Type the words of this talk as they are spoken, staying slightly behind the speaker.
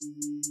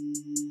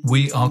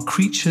We are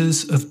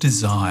creatures of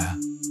desire.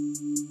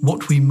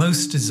 What we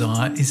most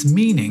desire is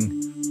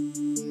meaning.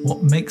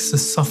 What makes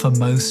us suffer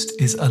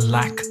most is a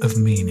lack of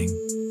meaning.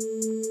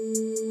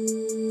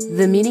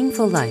 The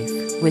Meaningful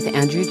Life with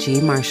Andrew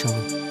G. Marshall.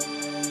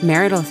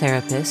 Marital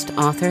therapist,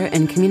 author,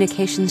 and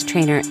communications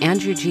trainer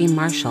Andrew G.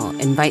 Marshall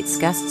invites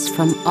guests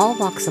from all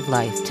walks of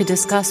life to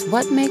discuss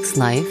what makes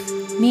life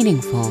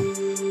meaningful.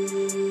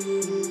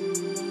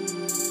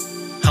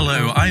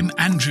 Hello, I'm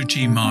Andrew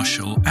G.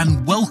 Marshall,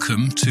 and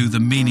welcome to The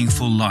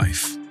Meaningful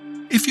Life.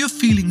 If you're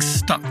feeling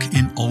stuck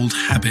in old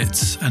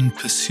habits and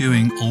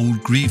pursuing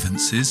old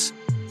grievances,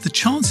 the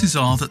chances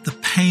are that the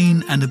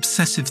pain and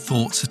obsessive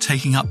thoughts are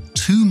taking up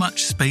too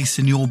much space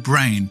in your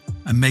brain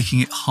and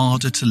making it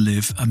harder to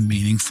live a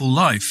meaningful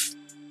life.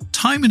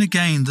 Time and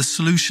again, the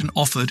solution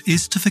offered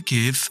is to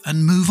forgive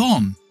and move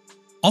on.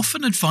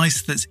 Often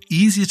advice that's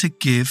easier to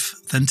give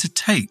than to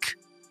take.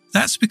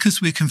 That's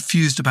because we're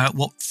confused about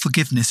what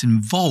forgiveness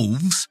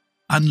involves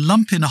and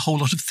lump in a whole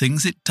lot of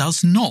things it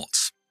does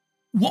not.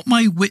 What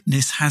my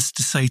witness has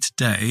to say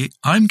today,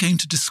 I'm going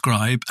to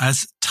describe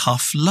as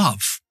tough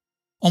love.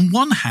 On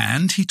one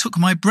hand, he took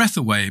my breath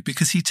away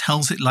because he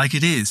tells it like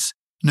it is,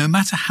 no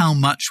matter how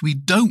much we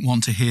don't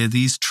want to hear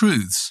these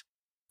truths.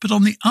 But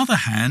on the other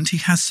hand, he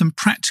has some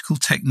practical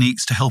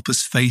techniques to help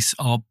us face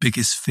our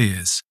biggest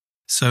fears.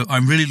 So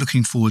I'm really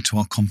looking forward to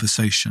our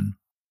conversation.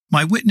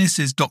 My witness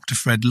is Dr.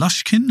 Fred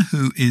Luskin,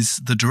 who is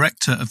the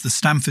director of the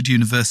Stanford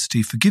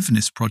University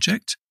Forgiveness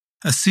Project,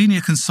 a senior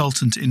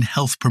consultant in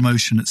health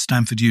promotion at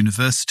Stanford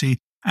University,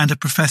 and a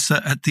professor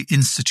at the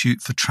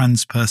Institute for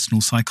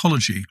Transpersonal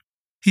Psychology.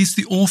 He's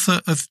the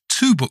author of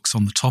 2 books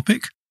on the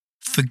topic,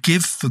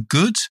 Forgive for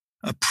Good,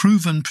 a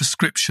proven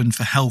prescription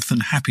for health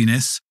and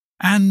happiness,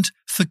 and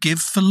Forgive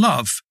for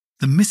Love,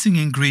 the missing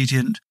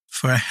ingredient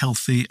for a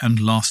healthy and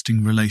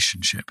lasting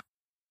relationship.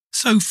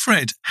 So,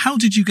 Fred, how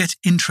did you get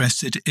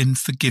interested in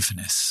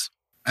forgiveness?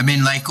 I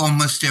mean, like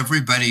almost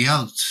everybody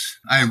else,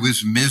 I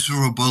was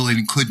miserable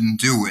and couldn't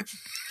do it.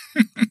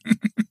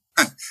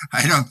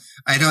 I don't,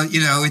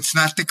 it's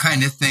not the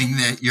kind of thing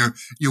that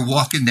you're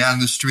walking down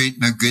the street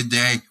on a good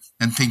day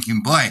and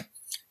thinking, boy,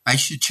 I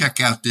should check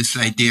out this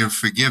idea of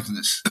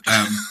forgiveness.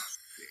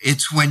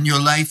 It's when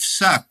your life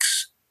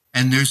sucks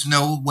and there's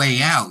no way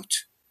out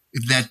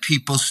that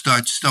people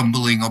start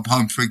stumbling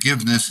upon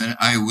forgiveness, and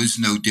I was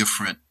no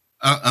different.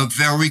 A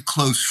very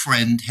close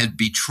friend had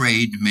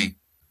betrayed me,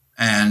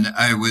 and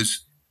I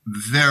was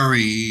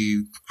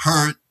very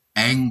hurt,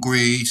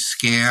 angry,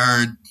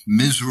 scared,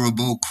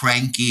 miserable,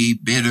 cranky,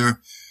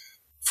 bitter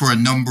for a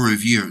number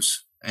of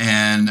years.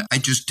 And I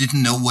just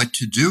didn't know what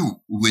to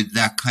do with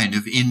that kind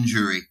of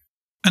injury.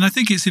 And I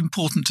think it's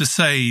important to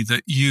say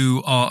that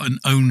you are an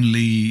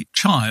only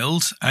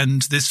child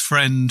and this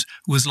friend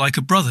was like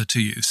a brother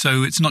to you.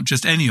 So it's not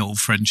just any old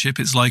friendship.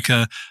 It's like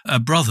a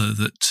brother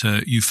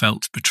that you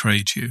felt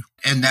betrayed you.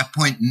 At that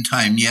point in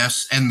time,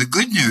 yes. And the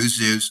good news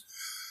is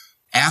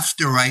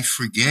after I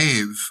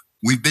forgave,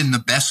 we've been the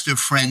best of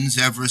friends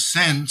ever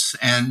since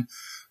and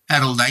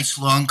had a nice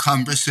long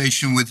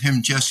conversation with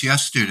him just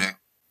yesterday.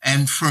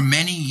 And for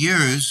many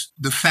years,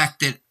 the fact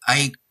that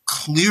I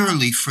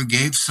clearly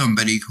forgave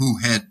somebody who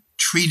had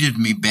treated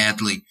me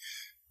badly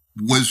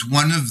was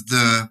one of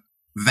the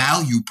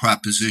value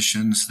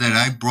propositions that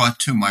I brought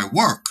to my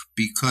work,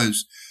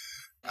 because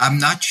I'm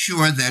not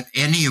sure that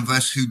any of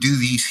us who do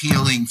these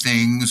healing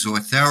things or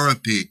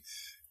therapy,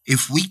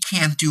 if we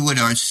can't do it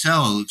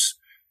ourselves,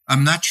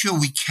 I'm not sure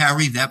we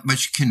carry that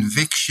much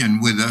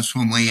conviction with us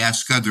when we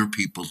ask other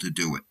people to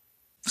do it.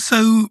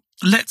 So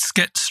let's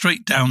get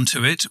straight down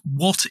to it.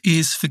 What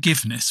is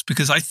forgiveness?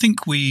 Because I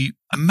think we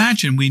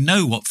imagine we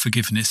know what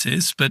forgiveness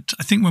is, but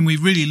I think when we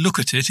really look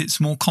at it, it's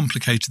more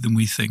complicated than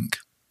we think.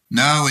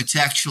 No, it's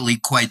actually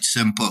quite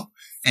simple,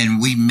 and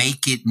we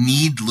make it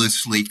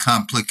needlessly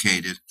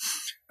complicated.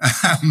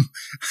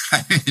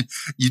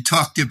 You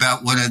talked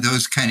about one of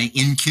those kind of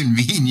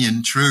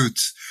inconvenient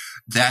truths.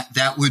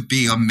 That would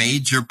be a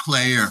major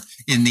player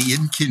in the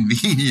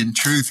inconvenient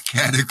truth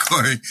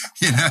category.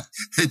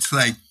 It's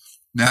like,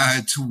 no,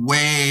 it's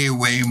way,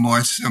 way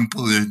more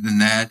simpler than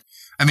that.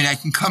 I mean, I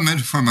can come in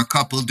from a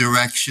couple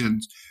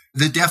directions.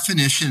 The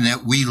definition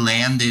that we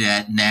landed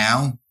at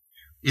now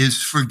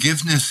is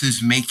forgiveness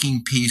is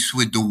making peace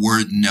with the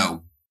word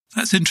no.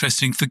 That's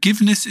interesting.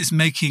 Forgiveness is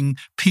making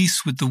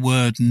peace with the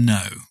word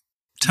no.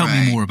 Tell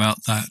me more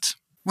about that.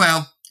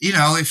 Well,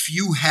 if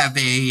you have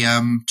a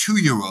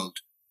 2-year-old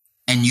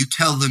and you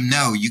tell them,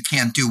 no, you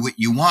can't do what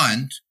you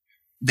want,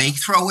 they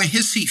throw a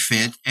hissy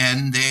fit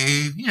and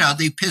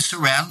they piss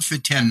around for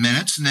 10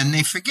 minutes and then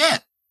they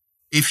forget.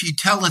 If you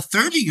tell a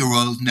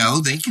 30-year-old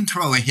no, they can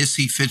throw a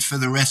hissy fit for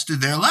the rest of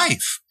their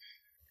life.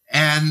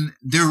 And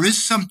there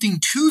is something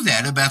to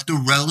that about the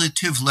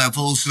relative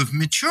levels of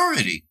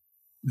maturity,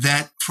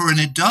 that for an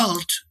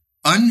adult,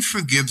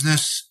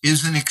 unforgiveness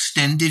is an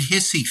extended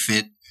hissy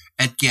fit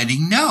at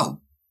getting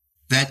no.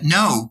 That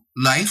no,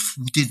 life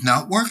did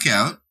not work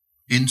out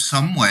in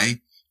some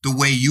way the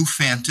way you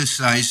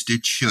fantasized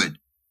it should.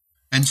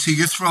 And so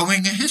you're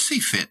throwing a hissy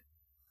fit.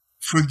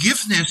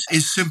 Forgiveness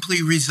is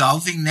simply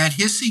resolving that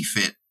hissy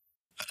fit.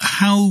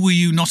 How were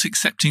you not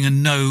accepting a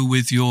no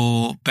with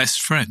your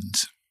best friend?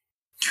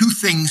 Two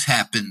things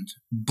happened.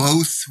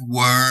 Both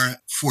were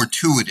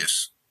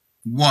fortuitous.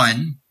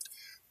 One,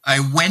 I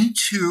went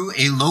to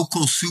a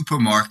local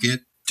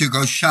supermarket to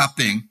go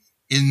shopping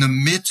in the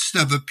midst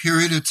of a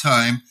period of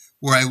time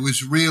where I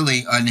was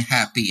really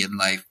unhappy in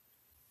life.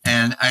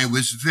 And I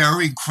was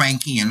very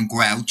cranky and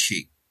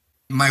grouchy.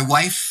 My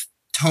wife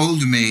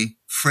told me,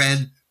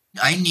 Fred,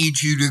 I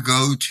need you to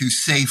go to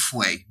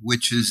Safeway,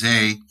 which is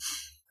an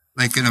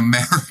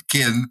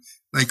American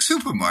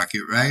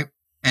supermarket, right?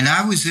 And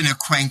I was in a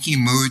cranky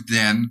mood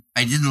then.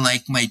 I didn't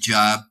like my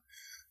job.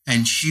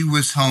 And she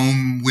was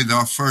home with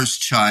our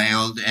first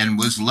child and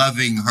was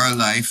loving her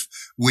life,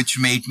 which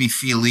made me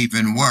feel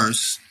even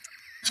worse.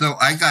 So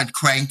I got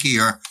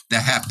crankier the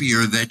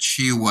happier that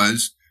she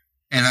was.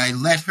 And I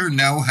let her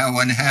know how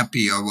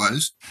unhappy I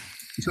was.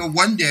 So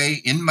one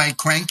day in my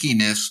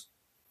crankiness,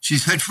 she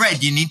said,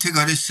 Fred, you need to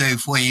go to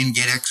Safeway and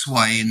get X,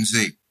 Y, and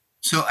Z.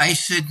 So I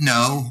said,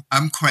 no,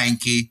 I'm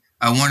cranky.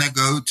 I want to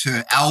go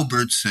to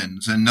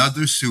Albertsons,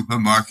 another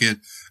supermarket,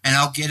 and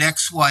I'll get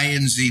X, Y,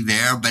 and Z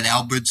there, but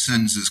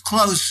Albertsons is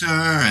closer,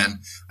 and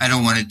I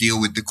don't want to deal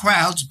with the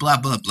crowds, blah,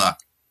 blah, blah.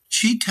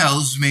 She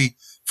tells me,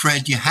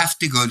 Fred, you have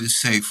to go to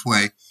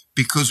Safeway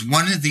because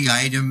one of the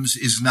items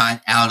is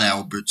not out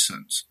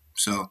Albertsons.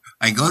 So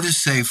I go to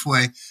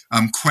Safeway.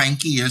 I'm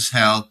cranky as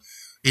hell.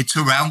 It's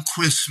around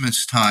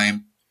Christmas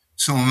time.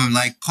 So I'm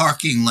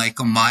parking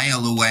a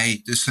mile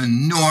away, this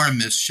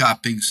enormous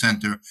shopping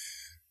center.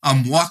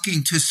 I'm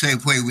walking to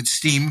Safeway with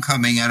steam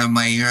coming out of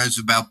my ears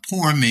about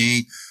poor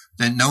me,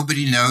 that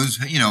nobody knows,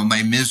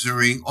 my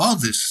misery, all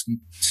this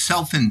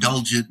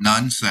self-indulgent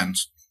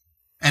nonsense.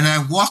 And I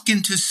walk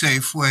into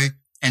Safeway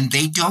and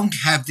they don't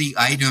have the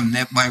item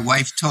that my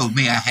wife told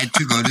me I had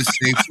to go to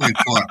Safeway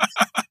for.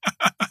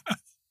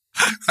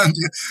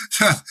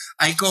 So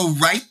I go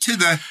right to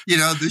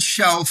the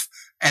shelf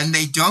and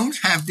they don't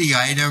have the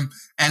item.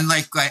 And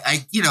my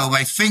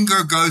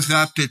finger goes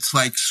up. It's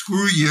like,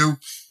 screw you.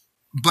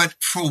 But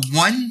for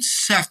 1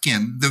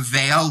 second, the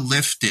veil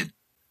lifted,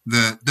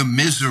 the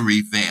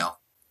misery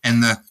veil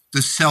and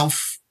the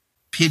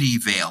self-pity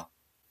veil.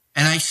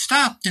 And I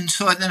stopped and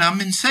saw that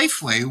I'm in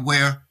Safeway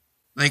where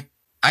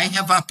I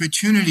have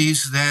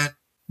opportunities that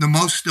the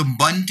most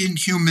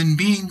abundant human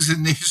beings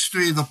in the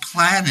history of the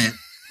planet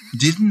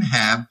didn't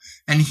have.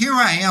 And here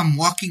I am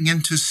walking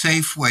into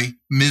Safeway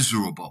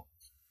miserable.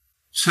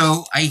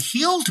 So I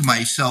healed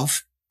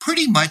myself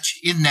pretty much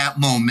in that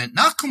moment,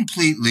 not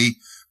completely,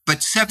 but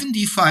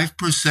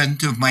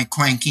 75% of my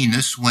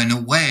crankiness went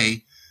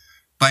away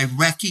by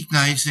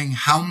recognizing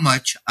how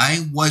much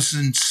I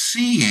wasn't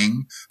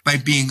seeing by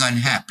being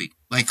unhappy.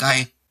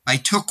 I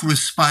took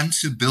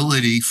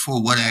responsibility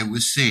for what I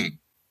was seeing.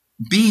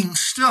 Being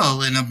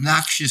still an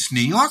obnoxious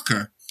New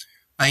Yorker,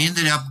 I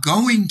ended up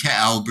going to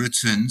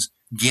Albertsons,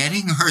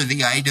 getting her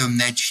the item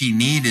that she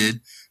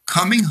needed,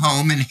 coming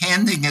home and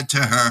handing it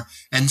to her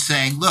and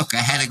saying, look, I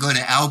had to go to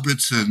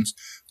Albertsons,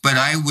 but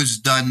I was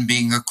done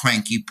being a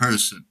cranky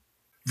person.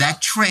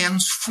 That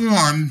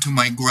transformed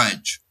my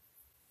grudge.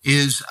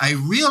 I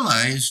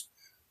realized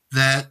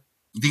that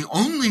the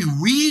only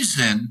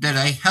reason that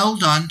I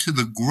held on to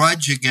the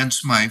grudge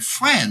against my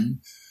friend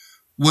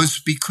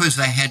was because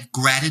I had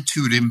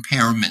gratitude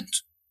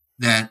impairment,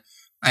 that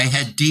I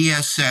had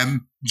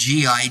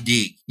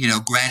DSM-GID,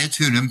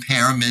 gratitude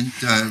impairment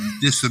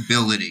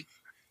disability.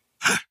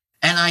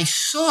 And I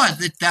saw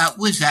that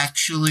was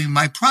actually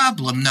my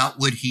problem, not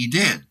what he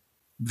did.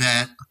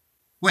 That,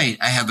 wait,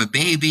 I have a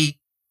baby,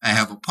 I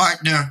have a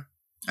partner,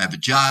 I have a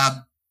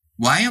job.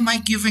 Why am I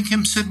giving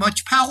him so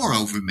much power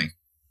over me?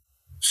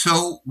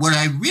 So what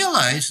I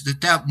realized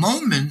at that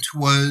moment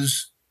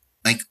was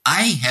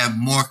I have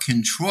more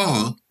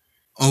control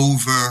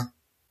over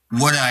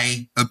what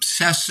I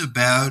obsess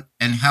about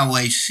and how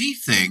I see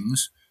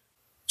things.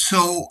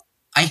 So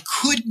I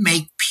could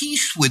make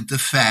peace with the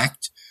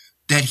fact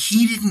that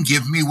he didn't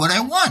give me what I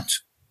want.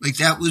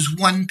 That was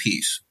one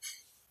piece.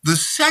 The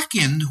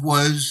second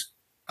was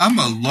I'm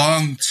a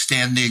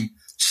long-standing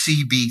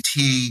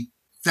CBT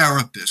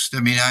therapist.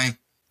 I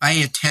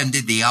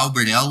attended the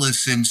Albert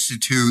Ellis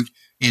Institute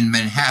in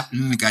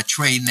Manhattan, got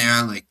trained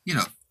there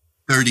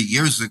 30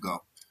 years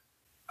ago.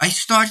 I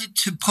started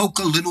to poke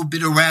a little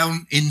bit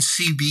around in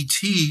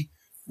CBT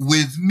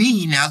with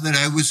me now that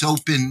I was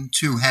open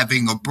to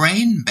having a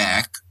brain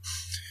back.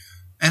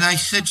 And I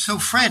said, so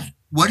Fred,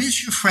 what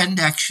does your friend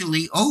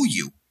actually owe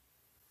you?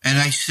 And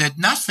I said,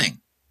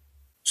 nothing.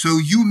 So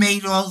you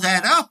made all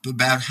that up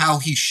about how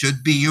he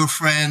should be your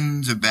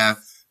friend, about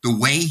the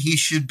way he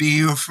should be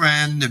your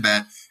friend,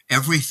 about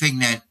everything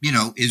that,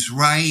 is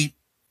right.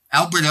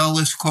 Albert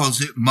Ellis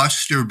calls it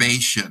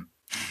masturbation.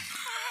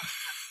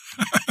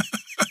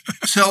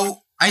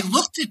 So I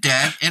looked at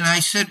that and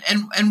I said,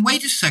 and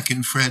wait a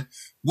second, Fred,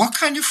 what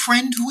kind of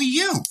friend were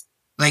you?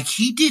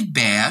 He did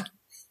bad,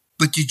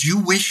 but did you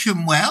wish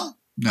him well?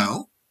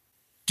 No.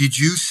 Did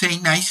you say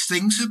nice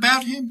things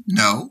about him?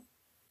 No.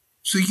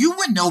 So you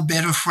were no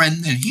better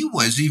friend than he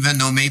was, even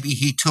though maybe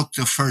he took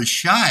the first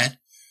shot.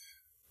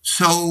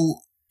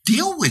 So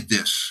deal with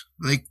this.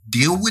 Like,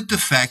 deal with the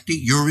fact that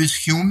you're as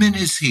human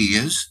as he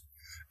is,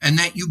 and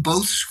that you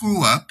both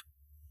screw up,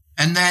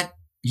 and that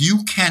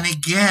you can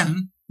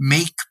again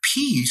make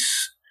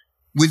peace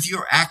with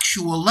your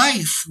actual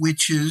life,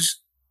 which is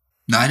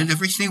not that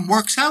everything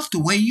works out the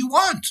way you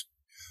want.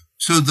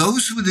 So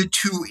those were the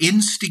two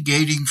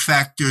instigating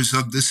factors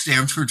of the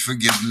Stanford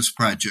Forgiveness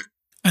Project.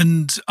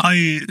 And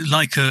I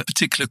like a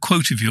particular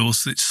quote of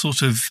yours that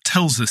sort of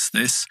tells us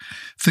this.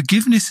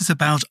 Forgiveness is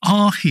about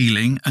our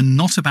healing and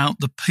not about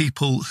the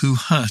people who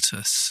hurt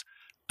us.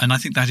 And I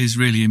think that is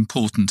really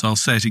important. I'll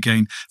say it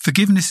again.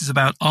 Forgiveness is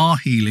about our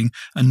healing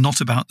and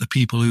not about the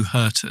people who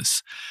hurt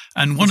us.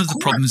 And one of the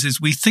problems is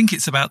we think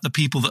it's about the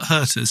people that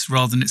hurt us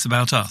rather than it's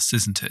about us,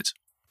 isn't it?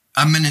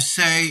 I'm going to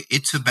say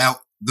it's about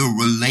the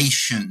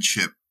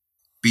relationship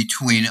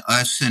between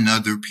us and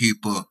other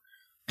people,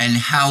 and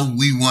how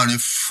we want to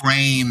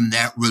frame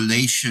that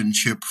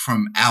relationship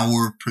from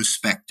our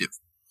perspective.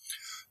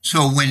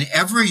 So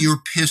whenever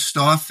you're pissed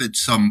off at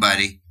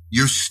somebody,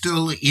 you're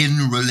still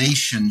in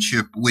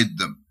relationship with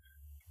them.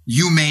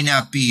 You may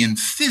not be in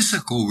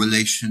physical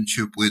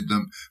relationship with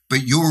them,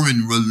 but you're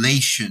in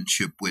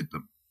relationship with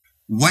them.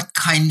 What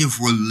kind of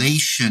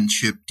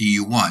relationship do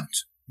you want?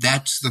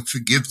 That's the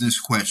forgiveness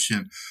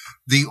question.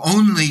 The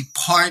only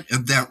part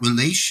of that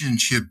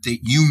relationship that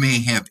you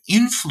may have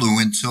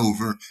influence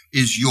over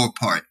is your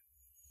part.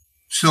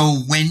 So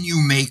when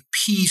you make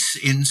peace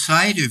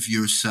inside of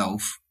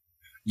yourself,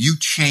 you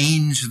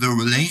change the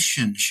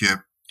relationship.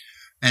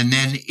 And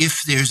then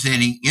if there's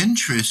any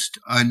interest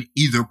on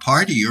either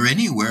party or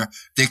anywhere,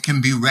 there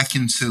can be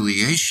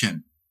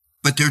reconciliation.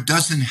 But there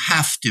doesn't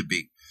have to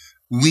be.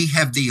 We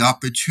have the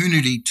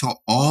opportunity to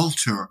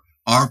alter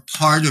our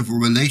part of a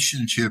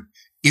relationship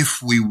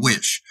if we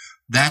wish.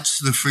 That's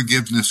the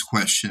forgiveness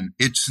question.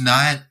 It's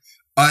not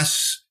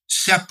us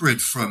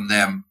separate from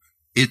them.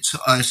 It's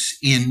us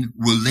in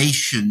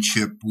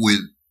relationship with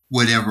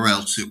whatever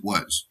else it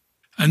was.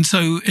 And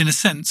so, in a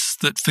sense,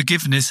 that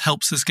forgiveness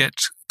helps us get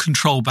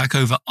control back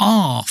over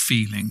our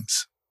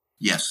feelings.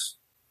 Yes.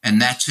 And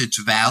that's its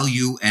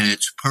value and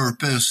its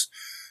purpose.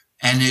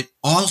 And it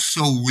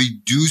also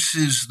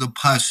reduces the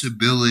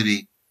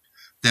possibility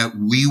that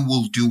we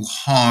will do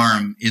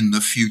harm in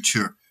the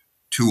future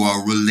to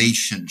our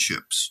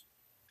relationships.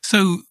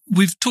 So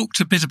we've talked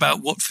a bit about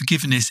what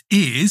forgiveness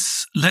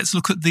is. Let's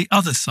look at the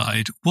other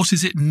side. What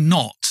is it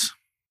not?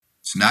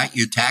 It's not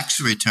your tax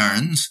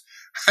returns.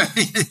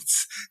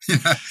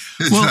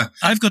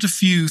 I've got a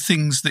few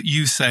things that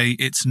you say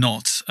it's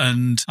not,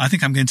 and I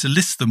think I'm going to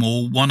list them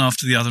all one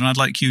after the other, and I'd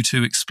like you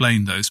to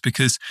explain those,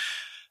 because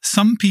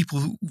some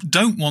people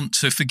don't want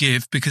to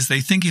forgive because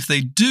they think if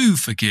they do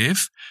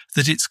forgive,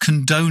 that it's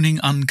condoning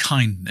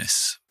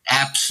unkindness.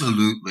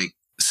 Absolutely.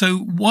 So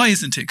why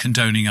isn't it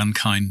condoning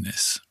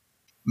unkindness?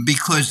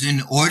 Because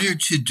in order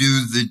to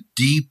do the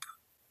deep,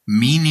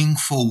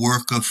 meaningful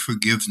work of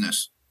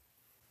forgiveness,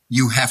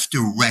 you have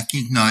to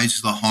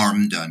recognize the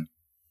harm done.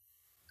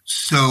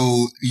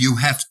 So you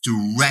have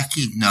to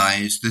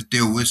recognize that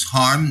there was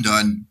harm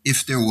done,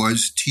 if there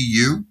was, to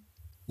you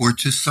or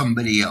to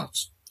somebody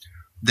else.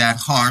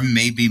 That harm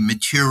may be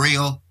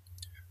material,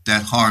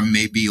 that harm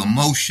may be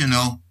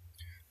emotional,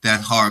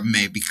 that harm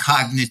may be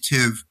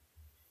cognitive,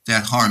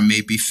 that harm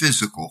may be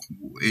physical.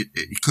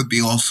 It could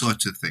be all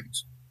sorts of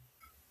things.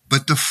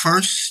 But the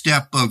first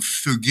step of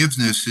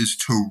forgiveness is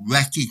to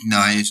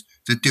recognize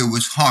that there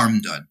was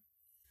harm done.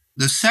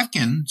 The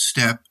second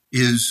step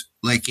is,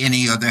 like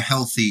any other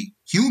healthy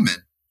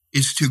human,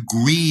 is to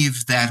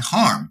grieve that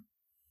harm.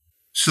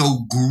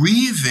 So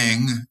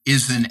grieving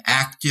is an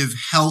active,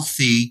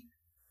 healthy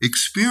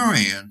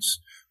experience,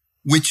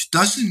 which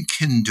doesn't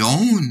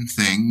condone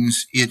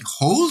things. It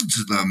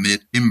holds them,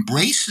 it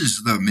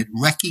embraces them, it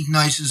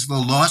recognizes the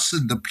loss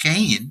and the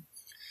pain,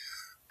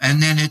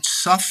 and then it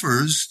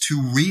suffers to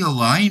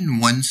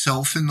realign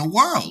oneself in the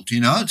world. You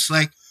know, it's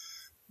like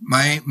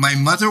my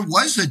mother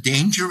was a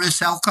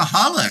dangerous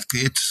alcoholic.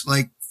 It's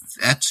like,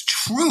 that's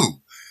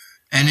true.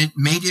 And it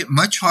made it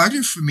much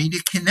harder for me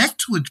to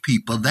connect with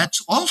people.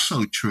 That's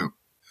also true.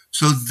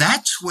 So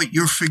that's what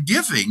you're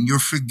forgiving. You're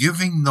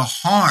forgiving the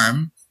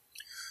harm,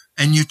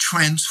 and you're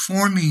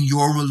transforming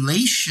your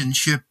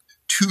relationship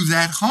to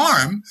that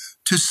harm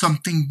to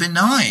something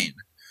benign.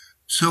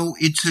 So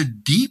it's a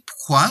deep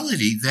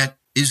quality that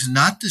is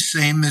not the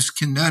same as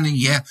condoning,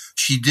 yeah,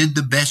 she did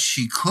the best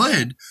she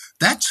could.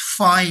 That's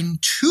fine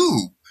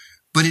too,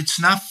 but it's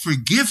not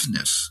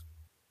forgiveness.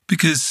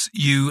 Because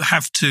you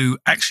have to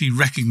actually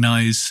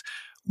recognize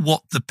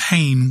what the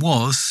pain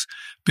was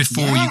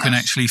before you can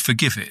actually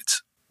forgive it.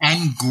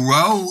 And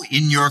grow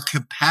in your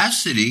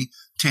capacity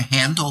to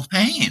handle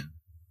pain.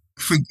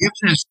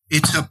 Forgiveness,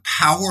 it's a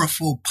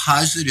powerful,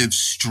 positive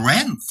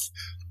strength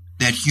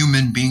that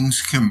human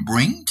beings can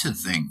bring to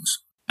things.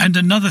 And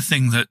another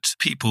thing that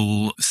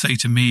people say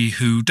to me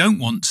who don't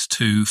want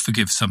to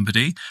forgive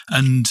somebody,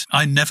 and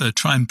I never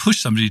try and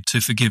push somebody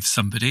to forgive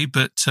somebody,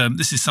 but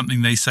this is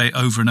something they say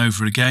over and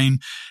over again,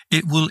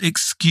 it will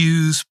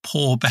excuse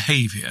poor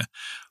behavior.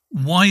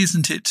 Why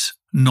isn't it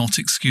not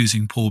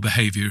excusing poor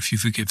behavior if you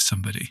forgive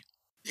somebody?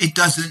 It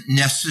doesn't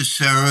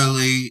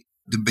necessarily,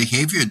 the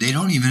behavior, they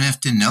don't even have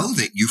to know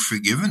that you've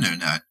forgiven or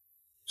not.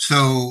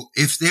 So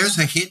if there's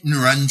a hit and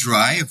run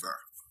driver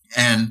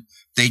and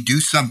they do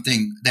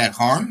something that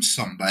harms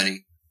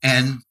somebody,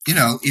 and,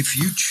 if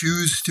you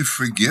choose to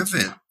forgive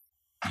it,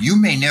 you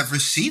may never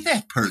see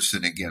that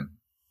person again.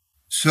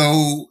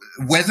 So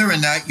whether or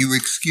not you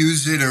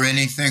excuse it or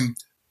anything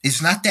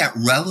is not that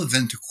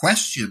relevant a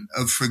question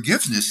of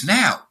forgiveness.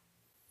 Now,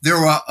 there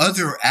are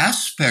other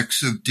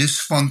aspects of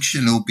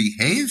dysfunctional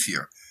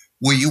behavior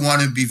where you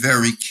want to be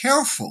very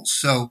careful.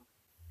 So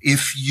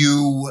if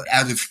you,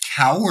 out of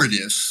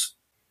cowardice,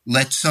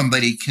 let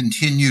somebody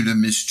continue to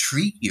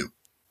mistreat you,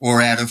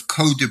 or out of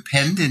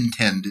codependent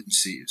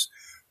tendencies,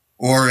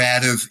 or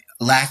out of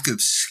lack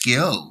of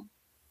skill,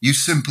 you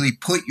simply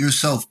put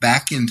yourself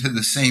back into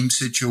the same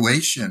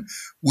situation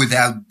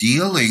without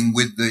dealing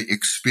with the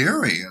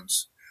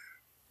experience,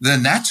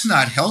 then that's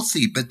not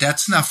healthy, but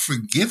that's not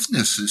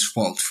forgiveness's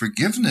fault.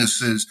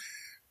 Forgiveness is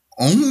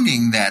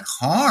owning that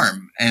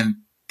harm and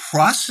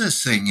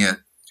processing it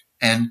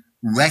and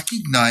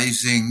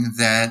recognizing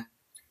that,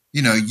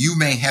 you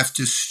may have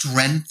to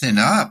strengthen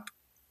up,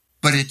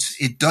 but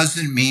it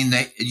doesn't mean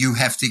that you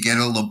have to get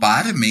a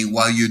lobotomy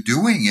while you're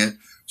doing it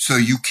so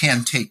you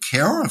can't take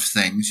care of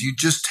things. You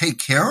just take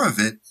care of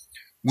it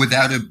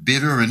without a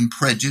bitter and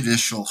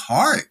prejudicial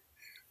heart.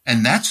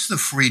 And that's the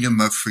freedom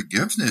of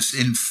forgiveness.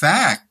 In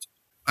fact,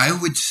 I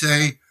would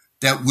say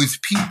that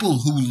with people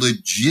who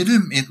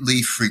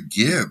legitimately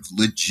forgive,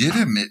 they're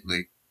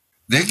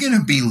going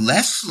to be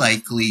less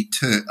likely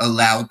to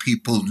allow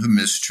people to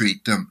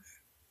mistreat them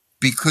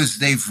because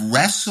they've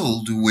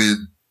wrestled with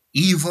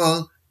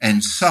evil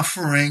and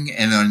suffering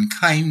and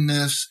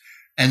unkindness,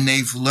 and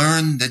they've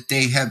learned that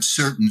they have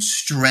certain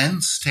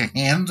strengths to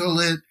handle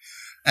it,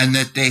 and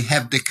that they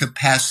have the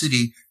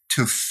capacity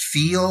to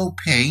feel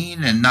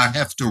pain and not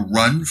have to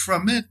run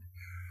from it.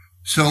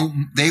 So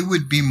they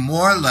would be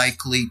more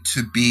likely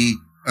to be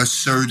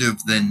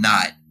assertive than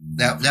not.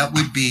 That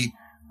would be,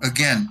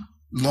 again,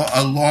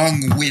 a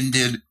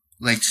long-winded,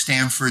 like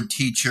Stanford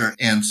teacher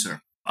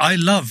answer. I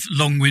love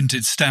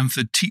long-winded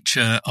Stanford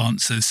teacher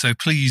answers, so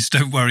please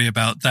don't worry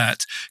about that.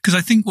 Because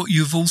I think what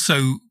you've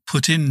also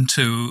put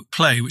into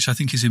play, which I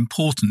think is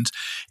important,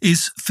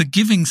 is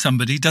forgiving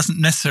somebody doesn't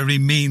necessarily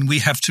mean we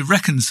have to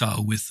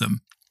reconcile with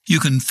them. You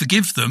can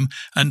forgive them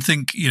and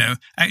think,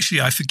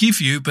 actually I forgive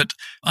you, but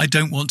I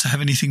don't want to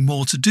have anything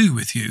more to do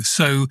with you.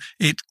 So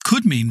it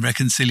could mean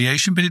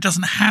reconciliation, but it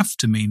doesn't have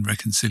to mean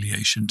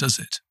reconciliation, does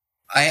it?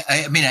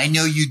 I mean, I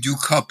know you do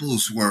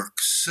couples work,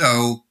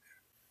 so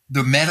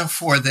the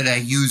metaphor that I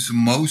use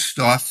most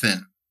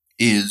often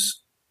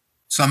is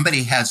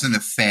somebody has an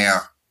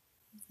affair.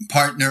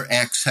 Partner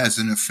X has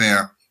an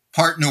affair.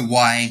 Partner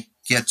Y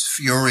gets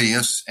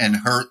furious and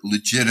hurt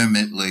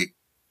legitimately.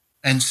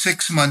 And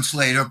 6 months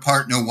later,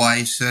 partner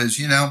Y says,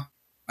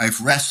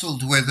 I've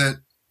wrestled with it.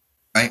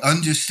 I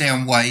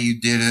understand why you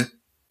did it.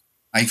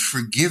 I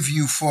forgive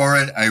you for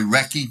it. I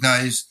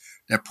recognize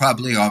that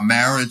probably our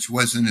marriage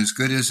wasn't as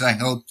good as I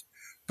hoped,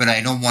 but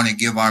I don't want to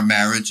give our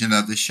marriage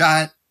another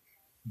shot.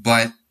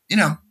 But,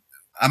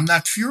 I'm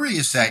not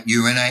furious at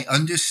you, and I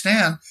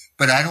understand,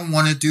 but I don't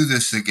want to do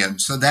this again.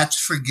 So that's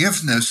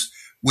forgiveness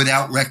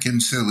without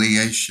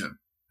reconciliation.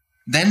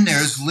 Then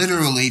there's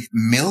literally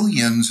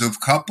millions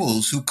of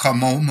couples who come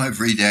home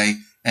every day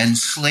and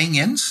sling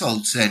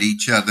insults at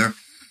each other.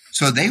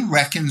 So they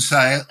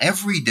reconcile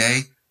every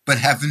day, but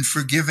haven't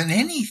forgiven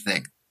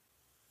anything.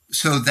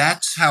 So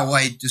that's how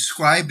I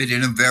describe it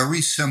in a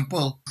very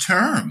simple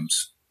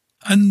terms.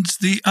 And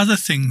the other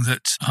thing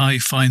that I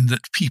find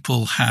that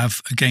people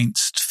have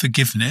against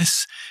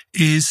forgiveness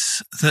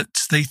is that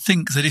they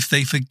think that if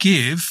they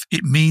forgive,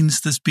 it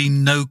means there's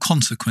been no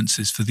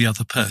consequences for the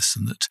other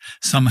person, that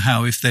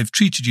somehow if they've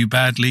treated you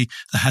badly,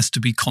 there has to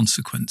be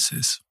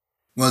consequences.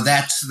 Well,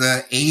 that's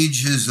the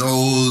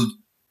ages-old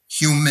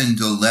human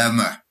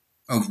dilemma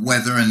of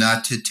whether or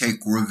not to take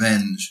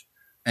revenge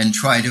and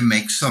try to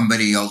make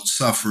somebody else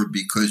suffer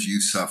because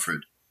you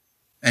suffered.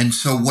 And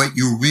so what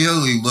you're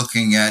really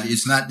looking at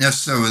is not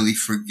necessarily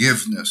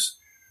forgiveness,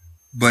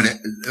 but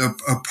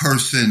a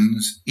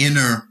person's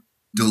inner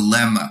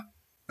dilemma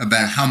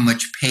about how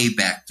much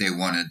payback they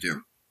want to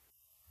do.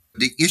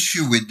 The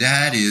issue with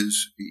that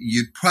is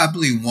you'd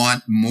probably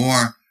want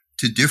more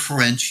to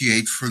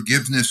differentiate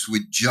forgiveness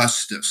with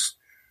justice,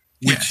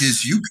 which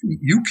is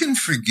you can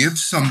forgive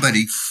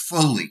somebody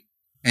fully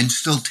and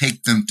still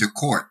take them to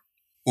court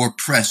or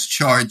press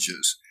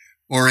charges.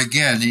 Or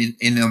again,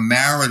 in a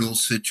marital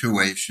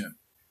situation,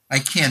 I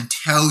can't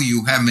tell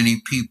you how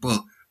many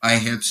people I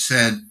have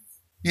said,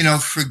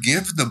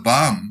 forgive the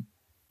bum,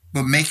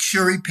 but make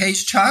sure he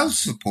pays child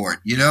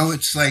support.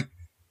 It's like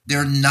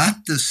they're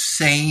not the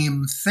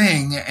same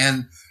thing.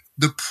 And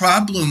the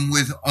problem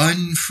with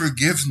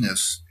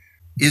unforgiveness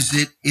is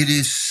it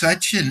is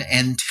such an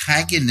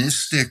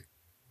antagonistic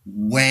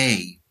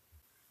way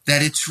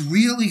that it's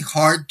really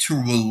hard to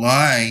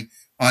rely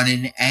on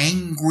an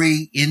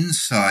angry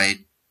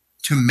inside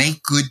to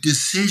make good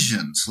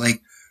decisions.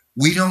 Like,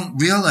 we don't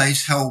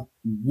realize how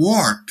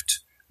warped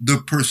the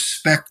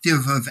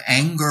perspective of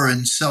anger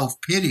and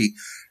self-pity,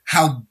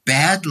 how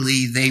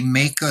badly they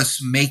make us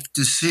make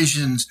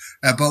decisions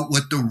about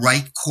what the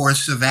right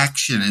course of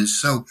action is.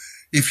 So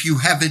if you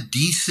have a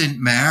decent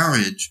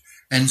marriage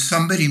and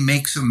somebody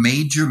makes a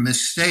major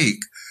mistake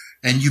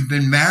and you've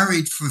been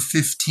married for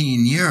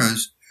 15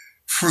 years,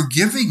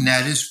 forgiving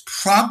that is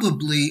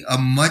probably a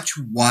much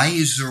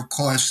wiser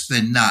course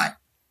than not.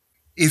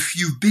 If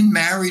you've been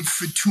married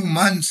for 2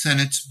 months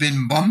and it's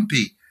been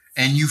bumpy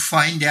and you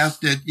find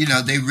out that,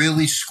 they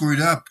really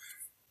screwed up,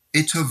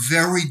 it's a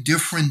very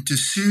different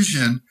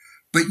decision,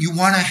 but you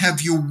want to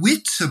have your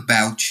wits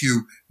about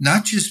you,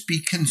 not just be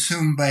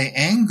consumed by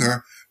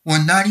anger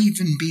or not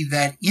even be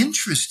that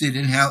interested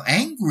in how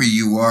angry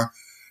you are,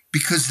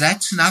 because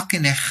that's not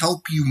going to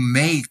help you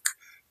make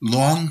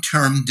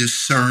long-term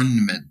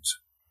discernment.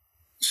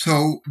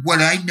 So what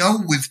I know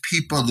with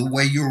people, the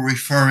way you're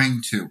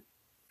referring to,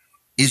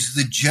 is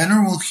the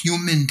general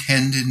human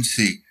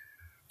tendency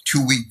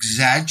to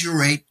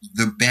exaggerate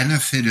the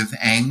benefit of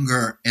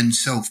anger and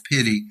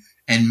self-pity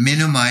and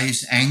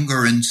minimize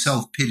anger and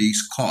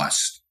self-pity's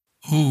cost.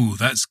 Oh,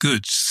 that's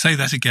good. Say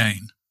that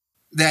again.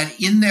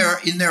 That in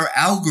their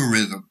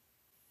algorithm,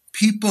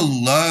 people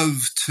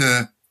love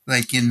to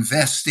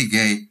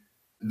investigate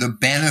the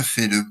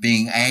benefit of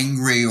being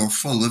angry or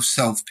full of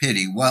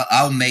self-pity. Well,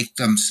 I'll make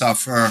them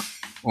suffer,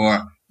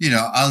 or,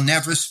 I'll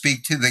never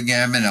speak to them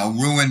again and I'll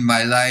ruin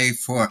my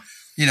life, or,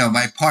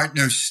 my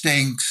partner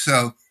stinks,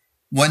 so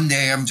one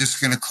day I'm just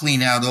going to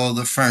clean out all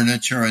the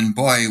furniture and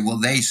boy, will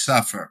they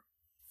suffer.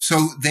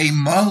 So they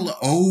mull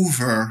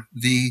over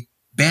the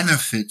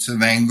benefits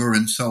of anger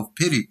and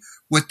self-pity.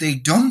 What they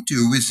don't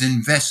do is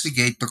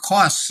investigate the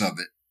costs of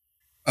it,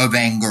 of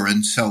anger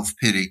and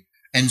self-pity.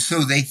 And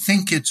so they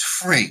think it's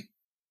free.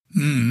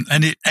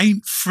 And it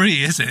ain't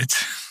free, is it?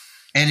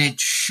 And it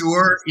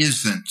sure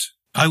isn't.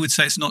 I would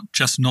say it's not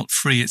just not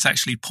free, it's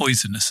actually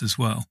poisonous as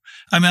well.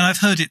 I mean, I've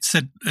heard it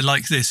said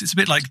like this. It's a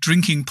bit like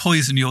drinking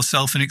poison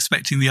yourself and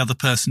expecting the other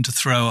person to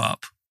throw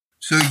up.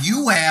 So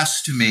you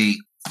asked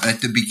me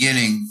at the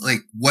beginning,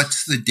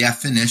 what's the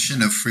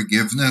definition of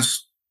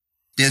forgiveness?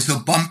 There's a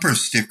bumper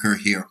sticker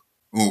here,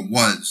 or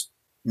was,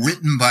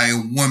 written by a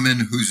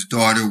woman whose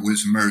daughter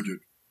was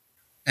murdered.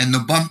 And the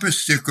bumper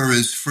sticker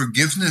is,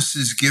 forgiveness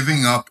is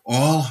giving up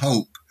all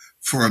hope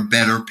for a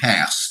better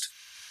past.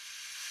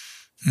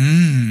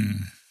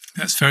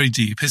 That's very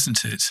deep,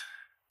 isn't it?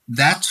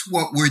 That's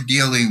what we're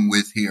dealing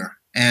with here.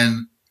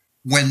 And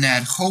when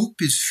that hope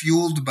is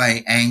fueled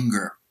by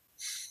anger,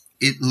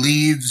 it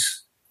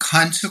leaves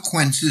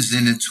consequences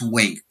in its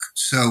wake.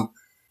 So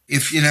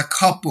if in a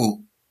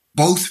couple,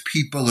 both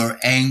people are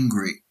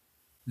angry,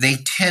 they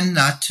tend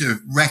not to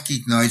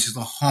recognize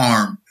the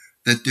harm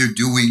that they're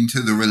doing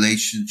to the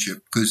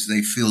relationship because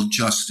they feel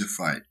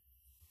justified.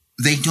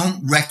 They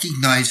don't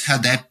recognize how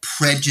that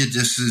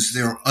prejudices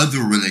their other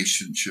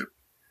relationship.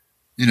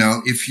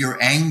 If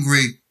you're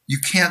angry, you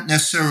can't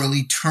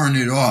necessarily turn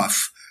it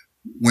off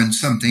when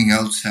something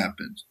else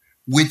happens.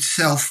 With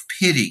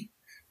self-pity,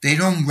 they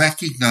don't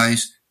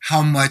recognize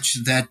how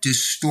much that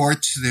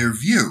distorts their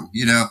view.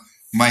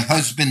 My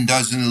husband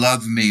doesn't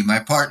love me, my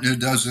partner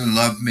doesn't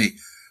love me,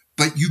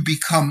 but you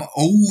become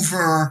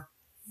over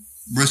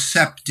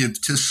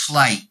receptive to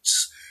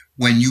slights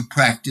when you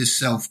practice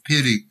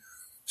self-pity.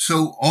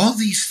 So all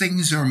these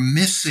things are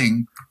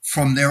missing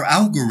from their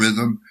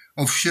algorithm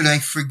of should I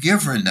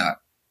forgive or not.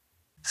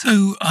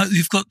 So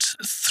you've got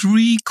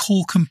 3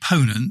 core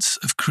components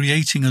of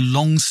creating a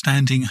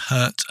long-standing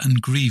hurt and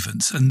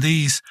grievance, and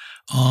these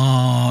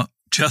are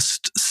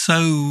just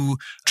so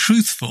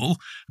truthful,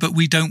 but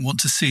we don't want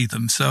to see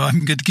them. So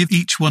I'm going to give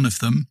each one of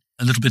them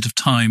a little bit of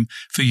time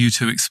for you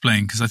to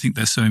explain, because I think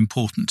they're so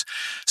important.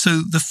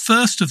 So the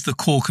first of the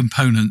core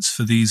components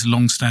for these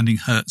long-standing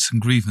hurts and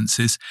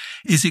grievances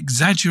is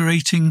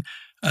exaggerating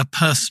a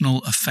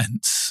personal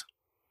offence.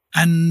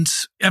 And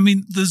I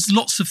mean, there's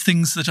lots of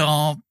things that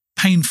are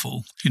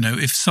painful.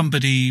 If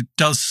somebody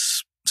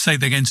does say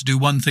they're going to do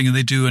one thing and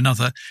they do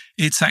another,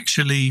 it's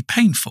actually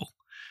painful.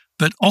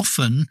 But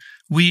often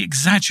we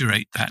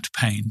exaggerate that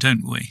pain,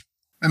 don't we?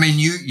 I mean,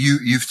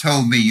 you've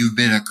told me you've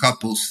been a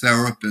couples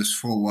therapist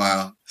for a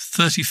while.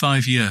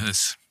 35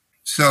 years.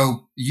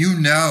 So you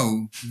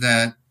know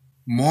that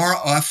more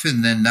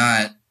often than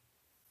not,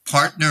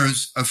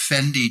 partners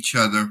offend each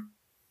other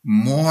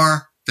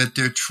more that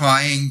they're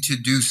trying to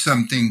do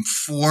something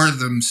for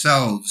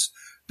themselves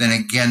than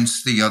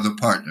against the other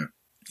partner.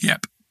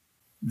 Yep.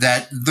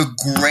 That the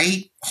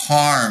great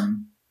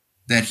harm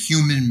that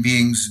human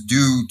beings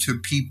do to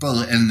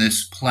people in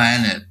this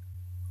planet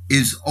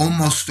is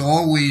almost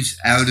always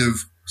out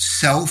of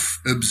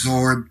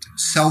self-absorbed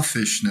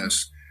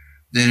selfishness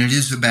than it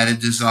is about a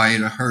desire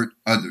to hurt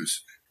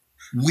others.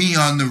 We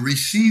on the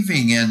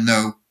receiving end,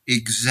 though,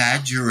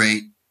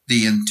 exaggerate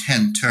the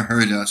intent to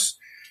hurt us,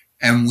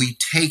 and we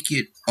take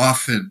it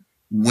often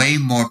way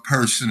more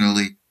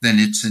personally than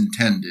it's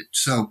intended.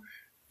 So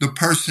the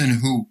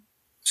person who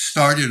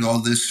started all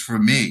this for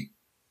me,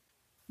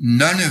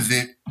 none of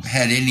it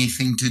had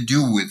anything to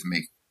do with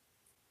me.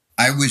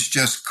 I was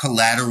just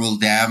collateral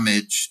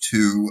damage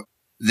to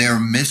their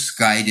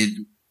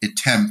misguided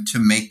attempt to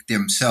make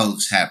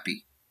themselves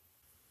happy.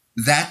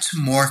 That's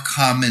more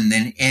common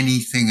than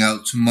anything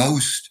else.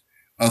 Most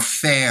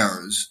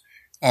affairs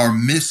are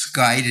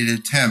misguided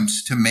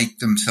attempts to make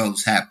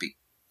themselves happy.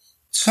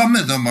 Some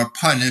of them are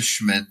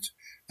punishment,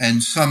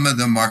 and some of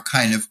them are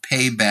kind of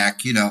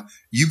payback.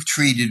 You've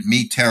treated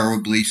me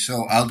terribly,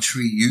 so I'll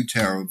treat you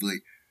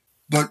terribly.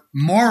 But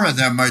more of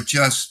them are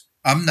just,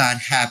 I'm not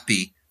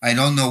happy. I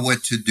don't know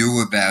what to do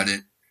about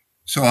it.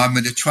 So I'm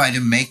going to try to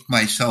make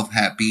myself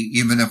happy,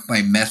 even if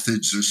my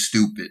methods are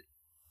stupid.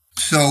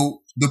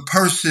 So the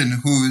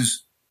person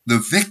who's the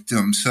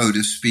victim, so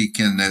to speak,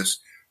 in this,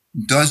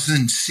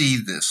 doesn't see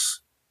this.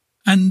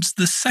 And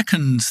the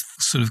second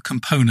sort of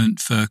component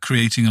for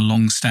creating a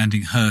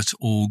long-standing hurt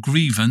or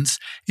grievance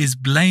is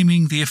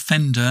blaming the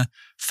offender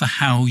for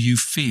how you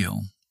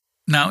feel.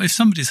 Now, if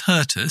somebody's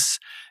hurt us,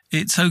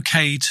 it's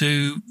okay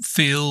to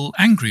feel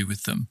angry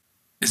with them,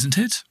 isn't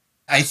it?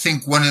 I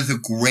think one of the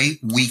great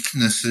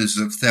weaknesses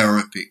of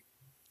therapy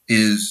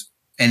is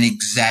an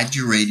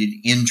exaggerated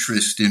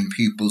interest in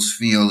people's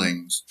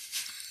feelings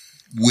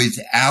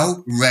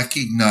without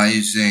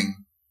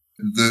recognizing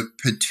the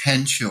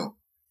potential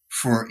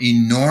for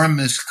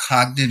enormous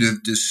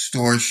cognitive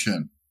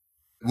distortion.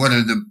 One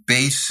of the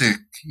basic,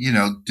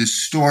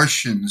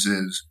 distortions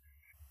is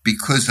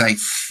because I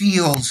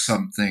feel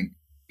something,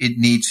 it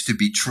needs to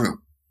be true.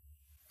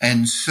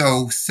 And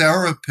so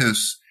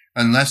therapists,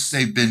 unless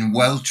they've been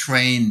well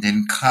trained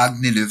in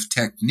cognitive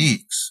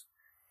techniques,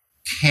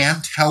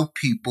 can't help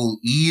people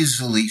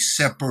easily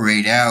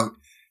separate out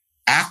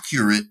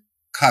accurate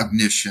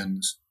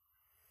cognitions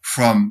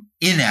from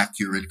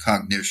inaccurate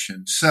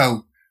cognition.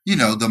 So,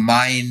 the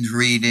mind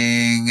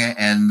reading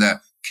and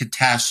the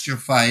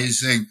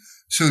catastrophizing.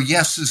 So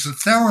yes, as a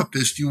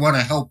therapist, you want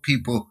to help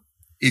people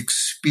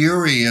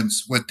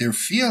experience what they're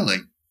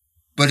feeling.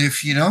 But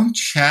if you don't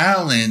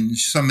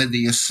challenge some of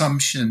the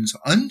assumptions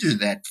under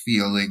that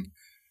feeling,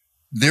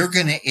 they're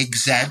going to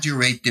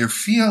exaggerate their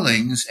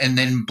feelings and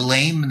then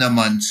blame them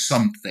on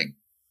something.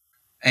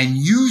 And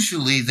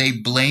usually they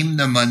blame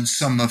them on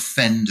some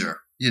offender,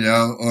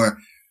 or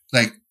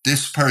like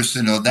this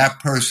person or that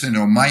person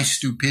or my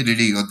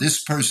stupidity or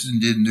this person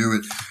didn't do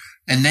it.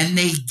 And then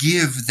they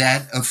give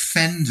that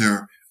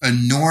offender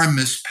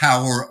enormous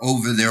power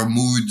over their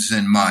moods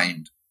and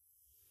mind.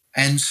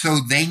 And so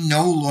they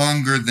no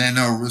longer then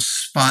are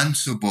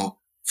responsible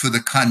for the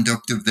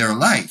conduct of their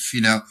life.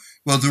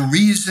 Well, the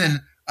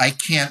reason I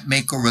can't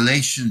make a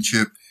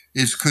relationship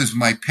is because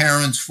my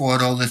parents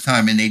fought all the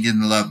time and they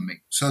didn't love me.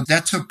 So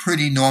that's a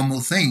pretty normal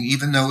thing,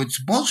 even though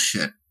it's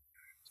bullshit.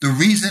 The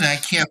reason I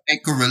can't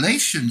make a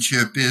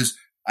relationship is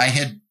I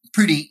had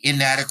pretty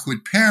inadequate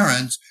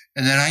parents,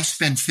 and then I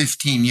spent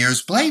 15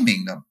 years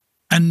blaming them.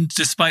 And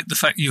despite the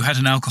fact you had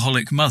an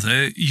alcoholic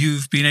mother,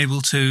 you've been able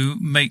to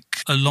make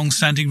a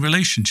long-standing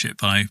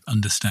relationship, I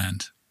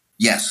understand.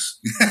 Yes.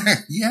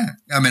 Yeah.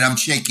 I'm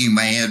shaking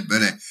my head,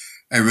 but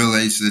I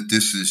realize that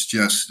this is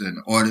just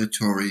an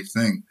auditory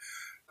thing.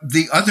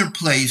 The other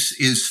place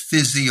is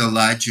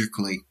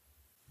physiologically.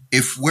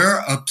 If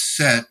we're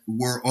upset,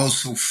 we're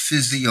also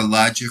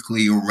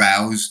physiologically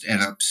aroused and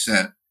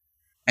upset.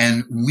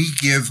 And we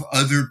give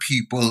other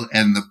people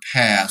and the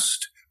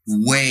past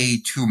way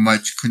too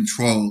much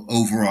control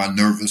over our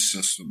nervous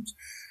systems.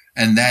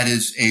 And that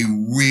is a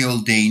real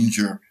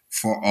danger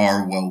for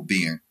our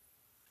well-being.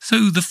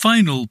 So the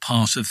final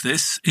part of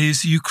this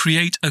is you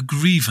create a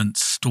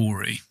grievance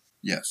story.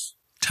 Yes.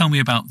 Tell me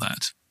about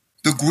that.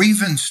 The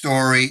grievance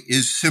story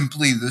is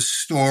simply the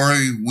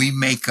story we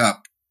make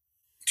up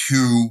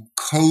to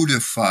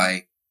codify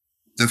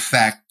the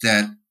fact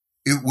that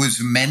it was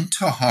meant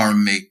to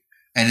harm me,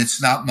 and it's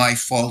not my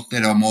fault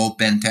that I'm all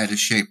bent out of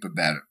shape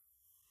about it.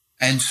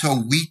 And so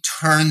we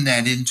turn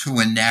that into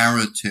a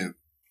narrative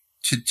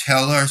to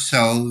tell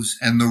ourselves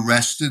and the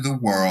rest of the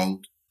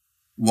world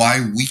why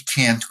we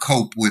can't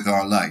cope with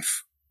our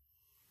life.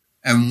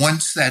 And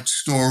once that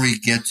story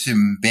gets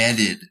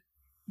embedded,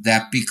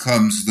 that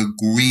becomes the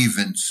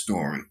grievance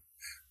story.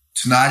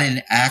 It's not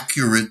an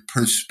accurate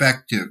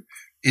perspective.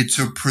 It's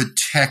a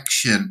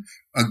protection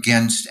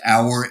against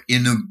our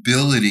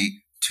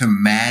inability to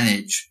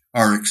manage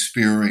our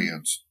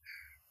experience.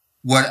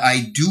 What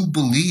I do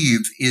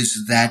believe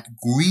is that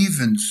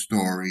grievance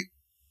story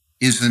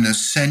is an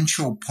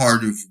essential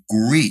part of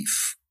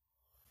grief,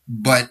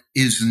 but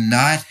is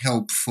not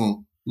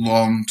helpful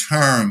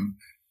long-term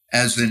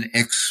as an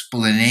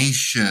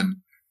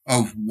explanation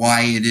of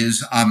why it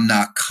is I'm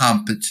not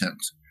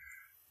competent.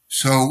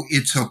 So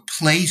it's a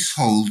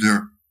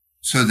placeholder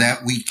so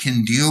that we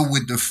can deal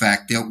with the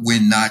fact that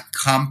we're not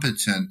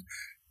competent.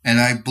 And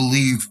I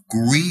believe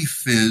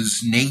grief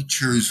is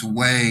nature's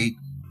way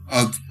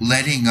of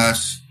letting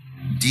us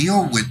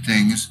deal with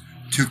things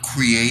to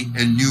create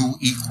a new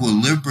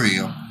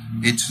equilibrium.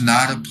 It's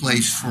not a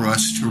place for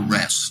us to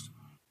rest.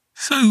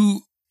 So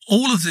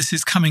all of this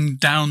is coming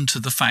down to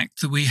the fact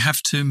that we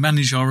have to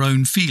manage our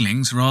own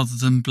feelings rather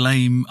than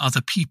blame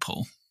other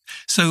people.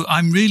 So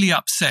I'm really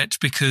upset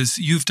because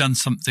you've done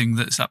something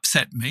that's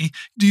upset me.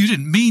 You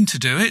didn't mean to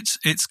do it.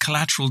 It's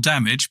collateral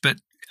damage, but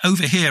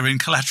over here in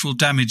Collateral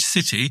Damage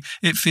City,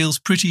 it feels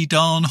pretty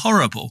darn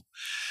horrible.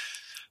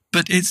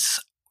 But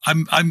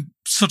I'm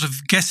sort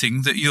of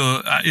guessing that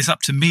it's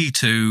up to me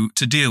to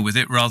deal with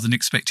it rather than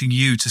expecting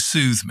you to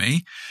soothe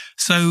me.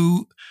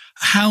 So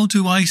how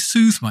do I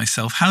soothe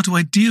myself? How do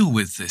I deal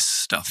with this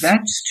stuff?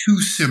 That's too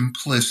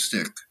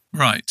simplistic.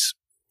 Right.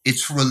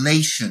 It's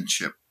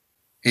relationship.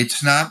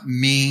 It's not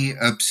me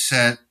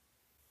upset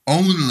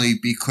only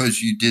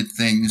because you did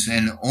things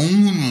and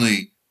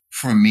only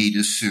for me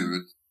to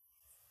soothe.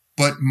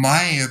 But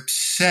my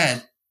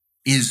upset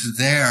is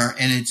there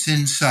and it's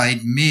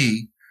inside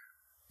me.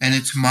 And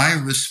it's my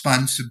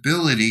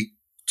responsibility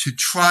to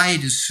try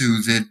to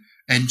soothe it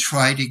and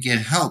try to get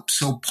help.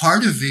 So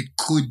part of it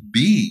could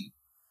be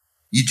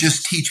you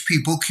just teach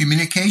people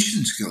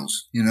communication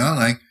skills,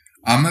 like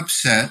I'm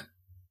upset.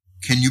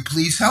 Can you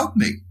please help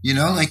me?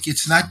 Like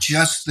it's not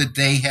just that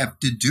they have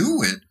to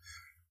do it,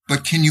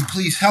 but can you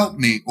please help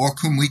me? Or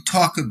can we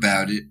talk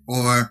about it?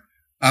 Or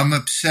I'm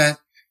upset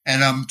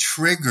and I'm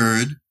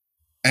triggered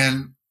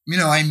and,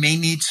 I may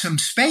need some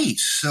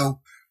space. So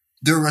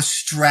there are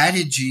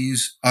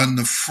strategies on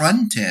the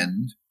front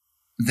end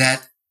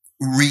that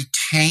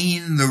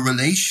retain the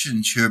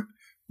relationship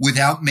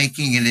without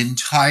making it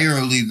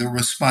entirely the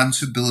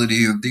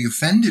responsibility of the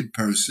offended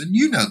person.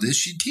 You know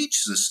this, you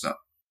teach this stuff.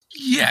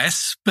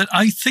 Yes, but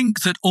I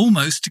think that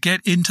almost to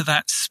get into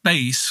that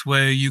space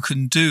where you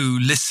can do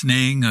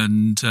listening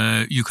and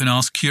you can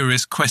ask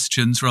curious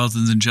questions rather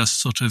than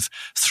just sort of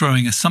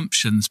throwing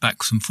assumptions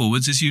backwards and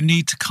forwards is you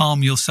need to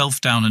calm yourself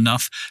down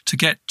enough to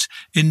get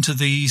into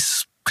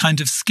these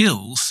kind of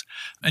skills.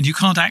 And you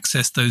can't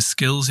access those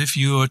skills if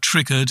you're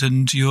triggered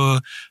and you're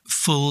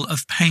full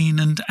of pain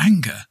and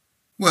anger.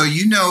 Well,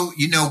 you know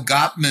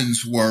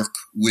Gottman's work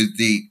with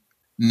the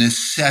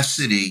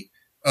necessity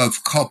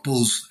of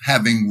couples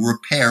having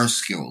repair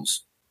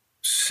skills.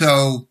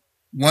 So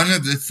one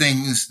of the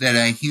things that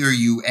I hear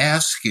you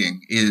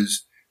asking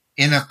is,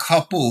 in a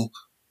couple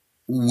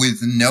with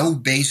no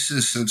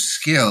basis of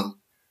skill,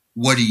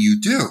 what do you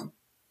do?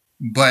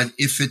 But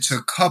if it's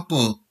a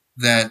couple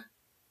that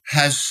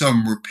has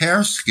some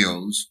repair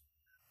skills,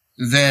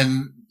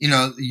 then,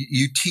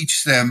 you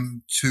teach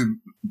them to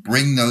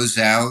bring those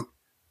out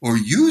or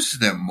use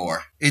them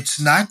more. It's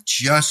not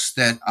just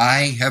that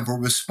I have a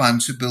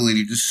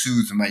responsibility to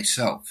soothe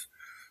myself.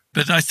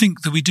 But I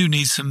think that we do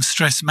need some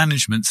stress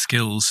management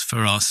skills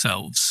for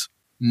ourselves.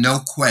 No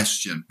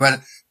question.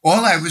 But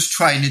all I was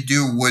trying to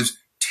do was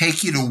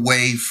take it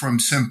away from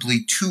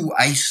simply two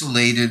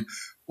isolated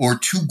or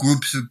two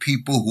groups of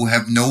people who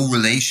have no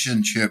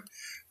relationship.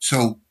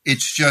 So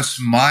it's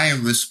just my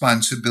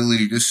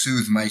responsibility to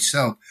soothe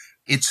myself.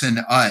 It's an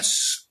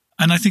us.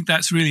 And I think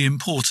that's really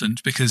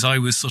important because I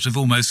was sort of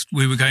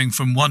we were going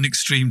from one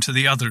extreme to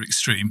the other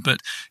extreme.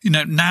 But,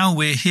 now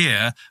we're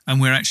here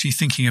and we're actually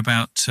thinking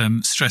about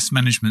stress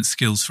management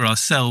skills for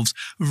ourselves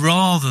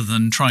rather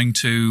than trying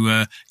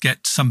to get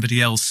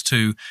somebody else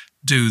to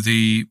do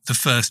the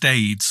first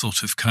aid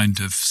sort of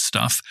kind of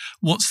stuff.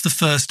 What's the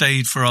first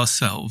aid for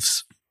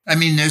ourselves? I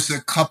mean, there's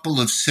a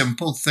couple of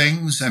simple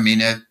things. I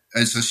mean,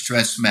 as a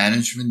stress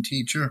management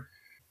teacher,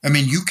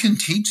 you can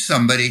teach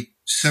somebody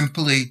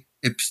simply,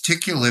 in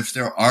particular if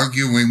they're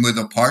arguing with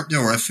a partner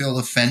or feel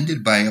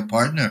offended by a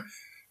partner,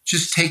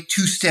 just take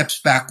 2 steps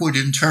backward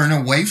and turn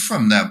away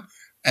from them,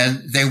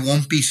 and they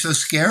won't be so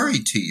scary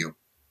to you.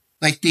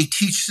 Like they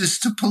teach this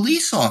to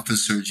police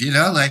officers,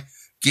 like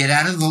get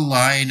out of the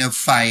line of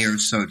fire,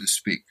 so to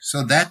speak.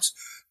 So that's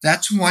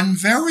one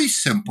very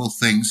simple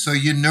thing. So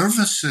your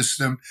nervous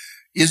system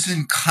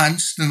isn't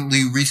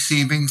constantly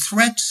receiving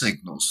threat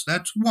signals.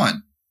 That's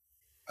one.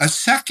 A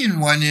second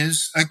one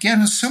is,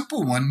 again, a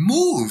simple one: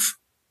 move.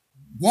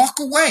 Walk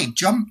away,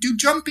 do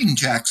jumping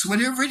jacks,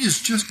 whatever it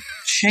is, just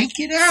shake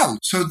it out.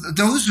 So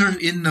those are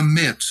in the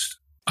midst.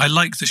 I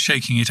like the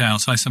shaking it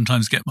out. I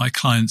sometimes get my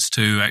clients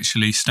to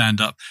actually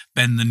stand up,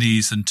 bend the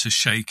knees and to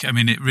shake.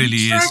 It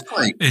really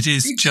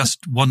is just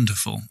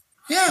wonderful.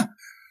 Yeah.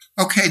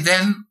 Okay,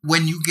 then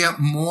when you get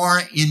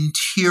more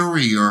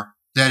interior,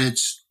 that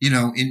it's,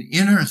 an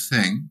inner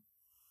thing,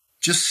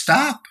 just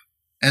stop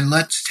and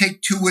let's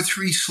take 2 or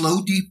 3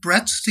 slow, deep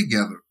breaths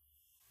together.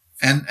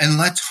 And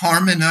let's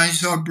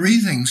harmonize our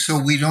breathing so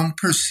we don't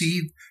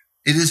perceive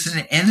it as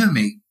an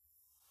enemy.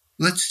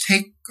 Let's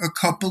take a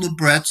couple of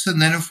breaths,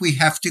 and then if we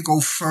have to go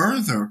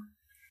further,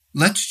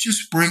 let's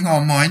just bring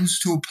our minds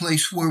to a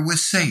place where we're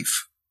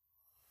safe.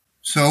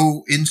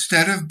 So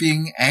instead of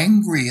being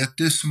angry at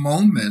this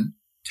moment,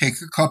 take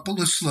a couple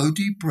of slow,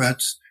 deep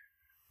breaths,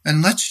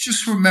 and let's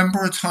just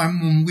remember a time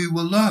when we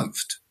were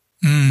loved.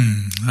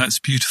 That's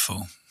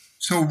beautiful.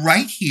 So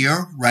right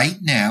here, right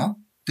now,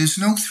 there's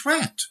no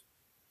threat.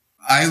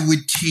 I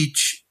would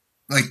teach,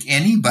 like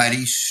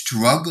anybody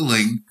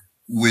struggling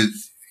with,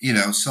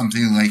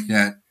 something like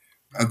that,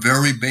 a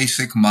very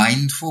basic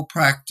mindful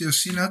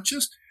practice,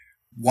 just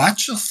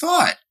watch a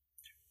thought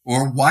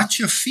or watch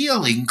a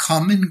feeling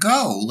come and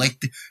go.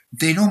 Like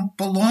they don't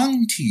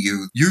belong to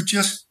you. You're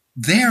just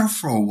there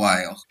for a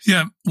while.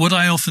 Yeah, what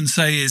I often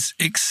say is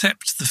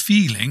accept the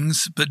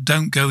feelings, but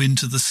don't go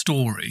into the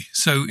story.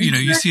 So,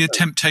 you see a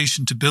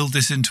temptation to build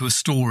this into a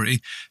story.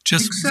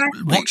 Just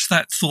watch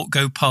that thought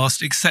go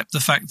past, accept the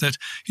fact that,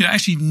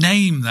 actually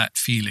name that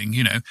feeling.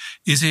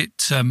 Is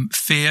it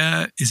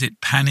fear? Is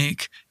it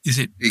panic? Is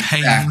it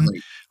pain?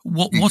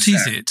 What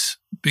is it?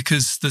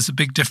 Because there's a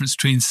big difference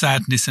between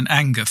sadness and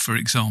anger, for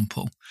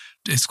example.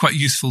 It's quite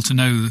useful to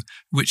know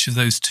which of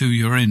those two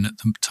you're in at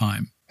the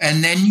time.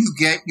 And then you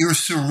get your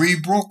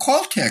cerebral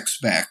cortex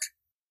back.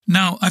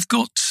 Now, I've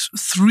got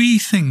 3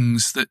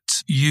 things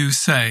that you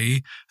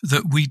say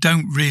that we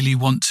don't really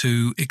want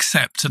to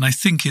accept, and I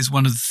think is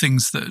one of the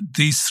things that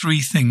these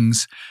 3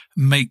 things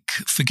make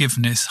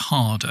forgiveness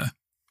harder.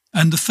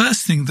 And the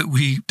first thing that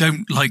we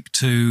don't like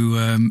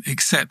to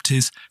accept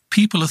is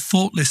people are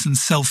thoughtless and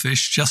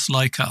selfish just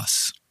like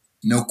us.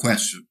 No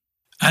question.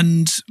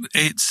 And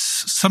it's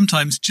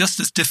sometimes just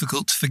as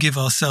difficult to forgive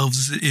ourselves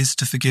as it is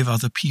to forgive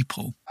other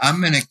people. I'm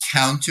going to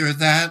counter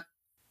that.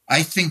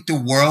 I think the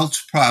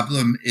world's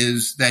problem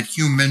is that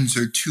humans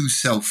are too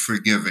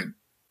self-forgiving.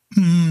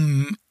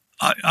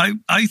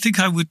 I think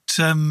I would.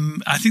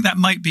 I think that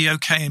might be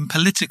okay in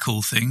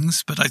political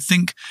things, but I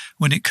think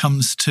when it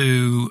comes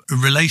to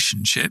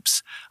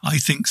relationships, I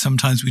think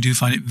sometimes we do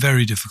find it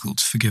very difficult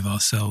to forgive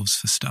ourselves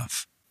for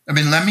stuff.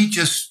 Let me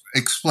just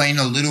explain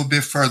a little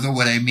bit further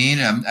what I mean.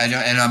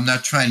 I'm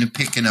not trying to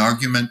pick an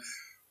argument.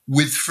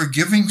 With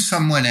forgiving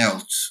someone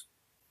else,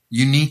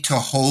 you need to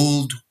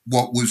hold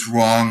what was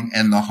wrong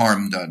and the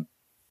harm done.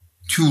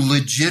 To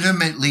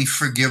legitimately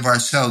forgive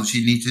ourselves,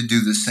 you need to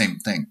do the same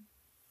thing.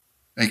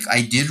 Like,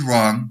 I did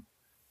wrong.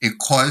 It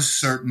caused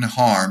certain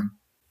harm.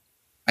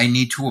 I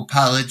need to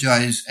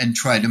apologize and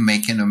try to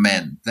make an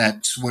amend.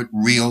 That's what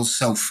real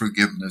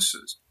self-forgiveness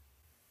is.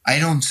 I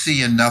don't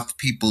see enough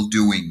people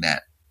doing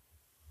that.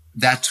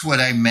 That's what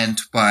I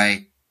meant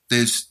by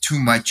there's too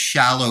much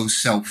shallow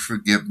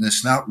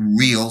self-forgiveness, not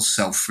real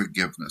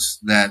self-forgiveness,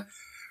 that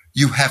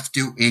you have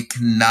to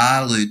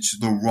acknowledge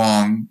the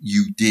wrong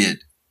you did.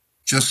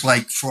 Just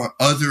like for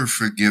other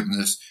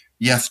forgiveness,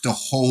 you have to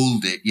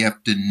hold it. You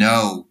have to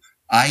know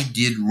I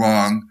did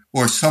wrong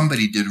or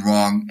somebody did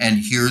wrong,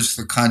 and here's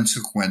the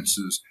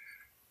consequences.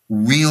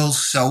 Real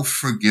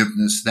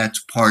self-forgiveness, that's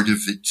part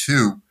of it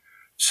too.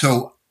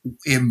 So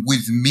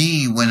with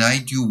me, when I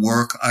do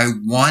work, I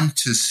want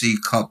to see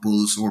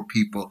couples or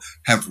people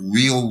have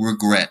real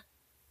regret,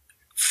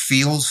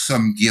 feel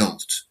some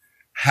guilt,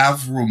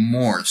 have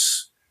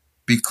remorse,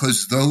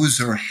 because those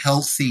are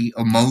healthy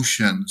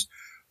emotions.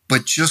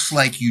 But just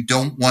like you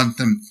don't want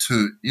them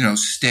to,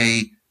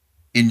 stay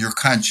in your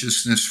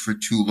consciousness for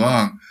too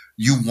long,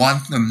 you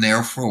want them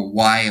there for a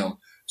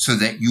while so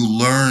that you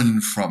learn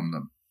from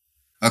them.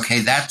 Okay,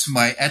 that's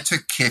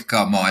a kick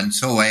I'm on,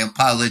 so I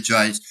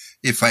apologize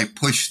if I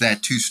push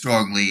that too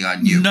strongly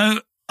on you. No,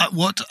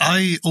 what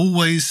I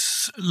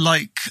always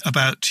like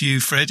about you,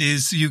 Fred,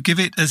 is you give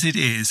it as it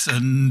is,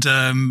 and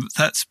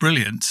that's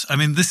brilliant.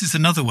 This is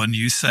another one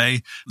you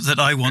say that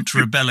I want to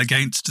rebel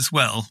against as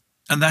well,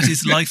 and that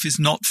is life is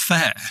not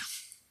fair.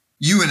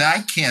 You and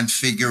I can't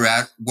figure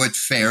out what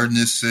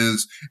fairness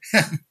is,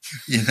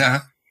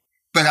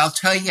 But I'll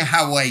tell you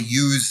how I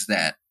use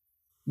that.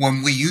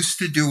 When we used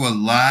to do a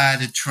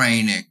lot of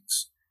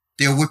trainings,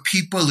 there were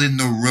people in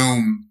the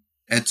room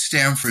at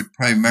Stanford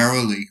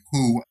primarily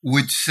who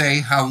would say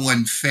how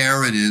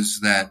unfair it is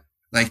that,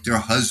 like, their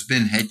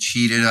husband had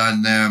cheated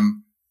on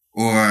them,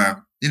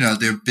 or,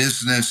 their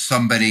business,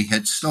 somebody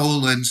had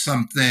stolen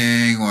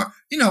something, or,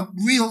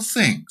 real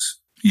things.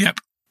 Yep.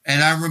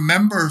 And I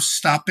remember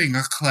stopping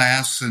a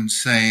class and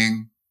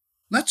saying,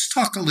 let's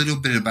talk a little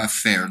bit about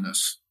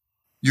fairness.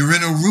 You're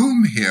in a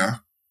room here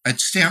at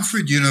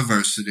Stanford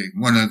University,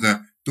 one of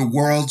the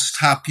world's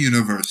top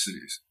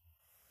universities.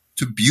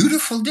 It's a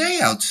beautiful day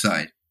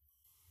outside.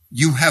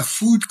 You have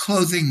food,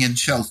 clothing, and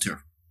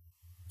shelter.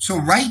 So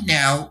right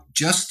now,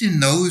 just in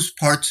those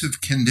parts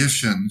of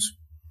conditions,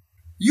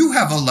 you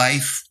have a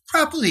life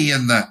probably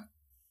in the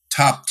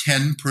top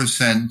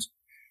 10%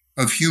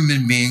 of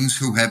human beings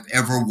who have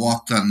ever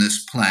walked on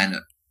this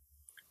planet.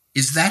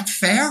 Is that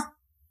fair?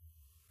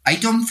 I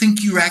don't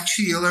think you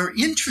actually are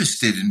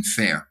interested in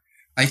fair.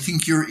 I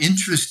think you're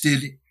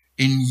interested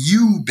in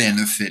you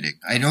benefiting.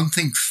 I don't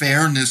think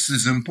fairness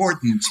is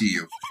important to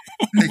you.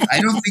 I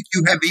don't think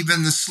you have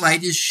even the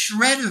slightest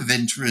shred of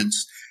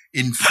interest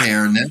in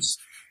fairness.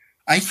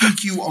 I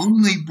think you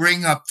only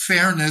bring up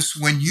fairness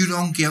when you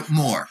don't get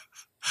more.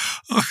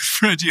 Oh,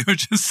 Fred, you're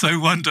just so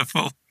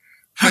wonderful.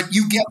 But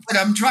you get what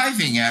I'm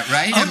driving at,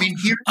 right? Oh,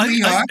 here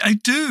we are. I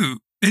do.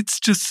 It's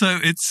just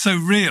it's so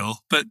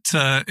real, but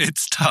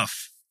it's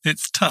tough.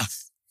 It's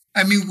tough.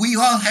 We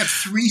all have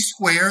 3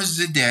 squares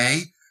a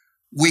day.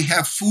 We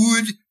have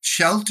food,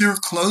 shelter,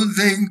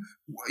 clothing.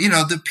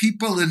 The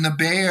people in the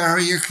Bay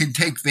Area can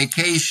take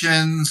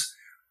vacations,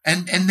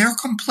 and they're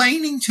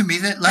complaining to me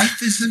that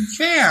life isn't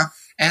fair,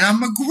 and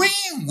I'm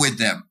agreeing with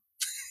them.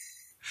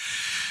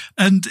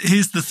 And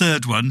here's the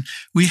third one.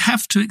 We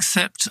have to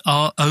accept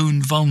our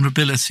own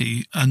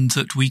vulnerability and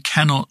that we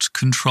cannot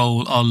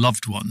control our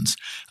loved ones.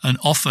 And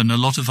often a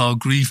lot of our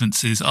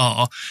grievances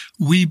are,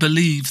 we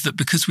believe that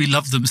because we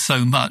love them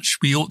so much,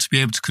 we ought to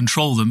be able to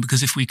control them,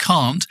 because if we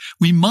can't,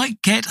 we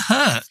might get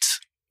hurt.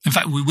 In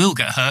fact, we will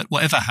get hurt,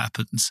 whatever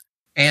happens.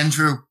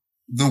 Andrew,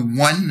 the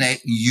one that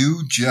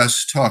you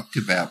just talked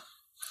about,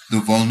 the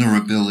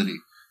vulnerability,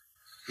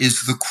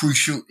 is the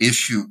crucial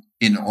issue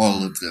in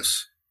all of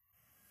this.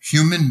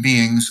 Human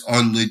beings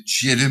are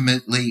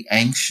legitimately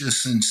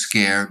anxious and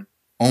scared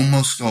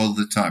almost all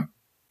the time,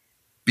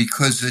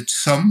 because at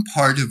some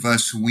part of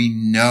us, we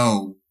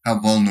know how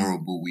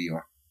vulnerable we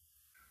are.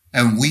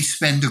 And we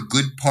spend a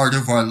good part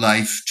of our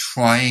life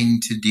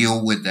trying to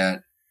deal with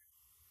that,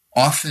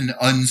 often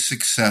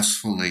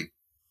unsuccessfully.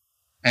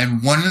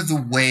 And one of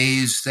the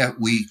ways that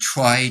we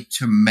try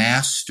to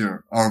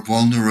master our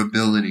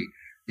vulnerability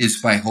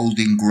is by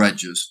holding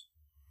grudges.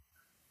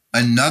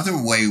 Another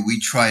way we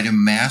try to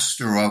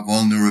master our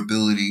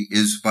vulnerability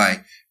is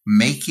by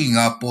making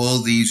up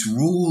all these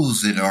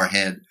rules in our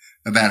head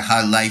about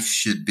how life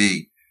should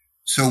be.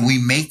 So we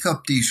make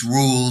up these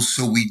rules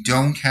so we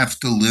don't have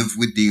to live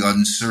with the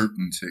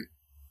uncertainty.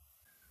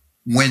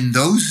 When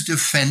those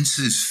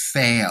defenses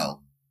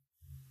fail,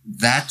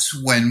 that's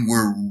when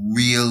we're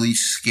really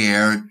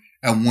scared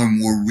and when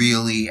we're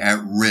really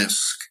at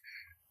risk.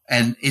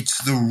 And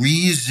it's the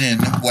reason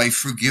why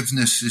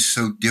forgiveness is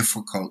so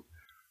difficult,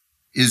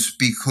 is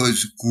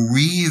because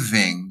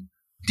grieving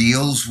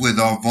deals with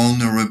our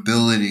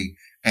vulnerability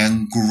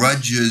and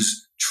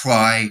grudges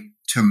try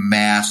to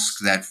mask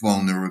that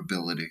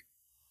vulnerability.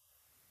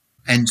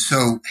 And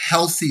so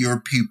healthier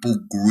people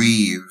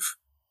grieve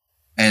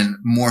and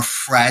more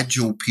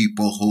fragile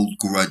people hold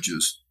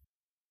grudges.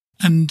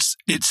 And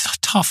it's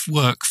tough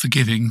work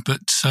forgiving,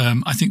 but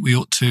I think we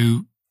ought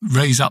to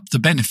raise up the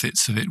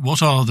benefits of it.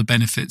 What are the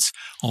benefits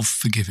of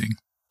forgiving?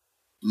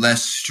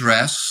 Less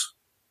stress,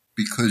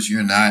 because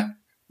you're not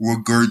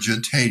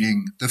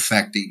regurgitating the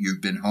fact that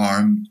you've been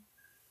harmed.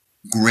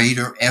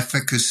 Greater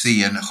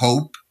efficacy and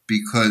hope,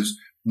 because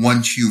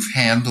once you've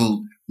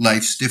handled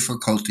life's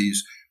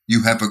difficulties,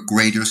 you have a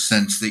greater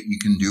sense that you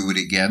can do it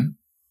again.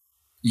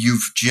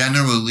 You've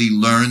generally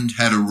learned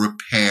how to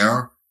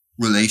repair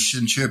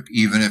relationship,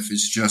 even if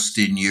it's just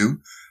in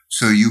you.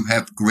 So you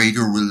have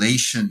greater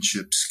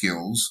relationship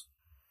skills,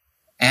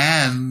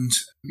 and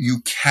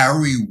you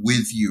carry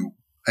with you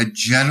a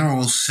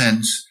general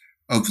sense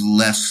of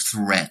less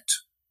threat,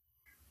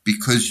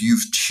 because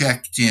you've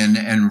checked in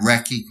and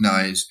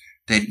recognized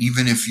that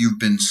even if you've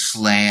been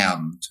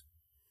slammed,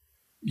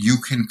 you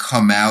can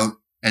come out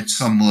at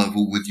some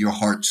level with your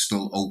heart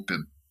still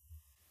open.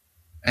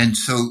 And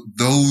so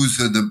those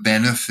are the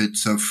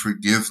benefits of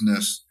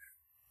forgiveness.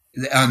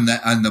 On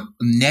the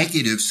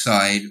negative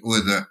side,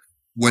 or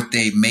what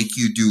they make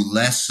you do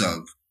less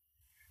of,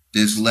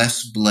 there's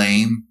less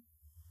blame,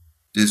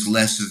 there's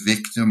less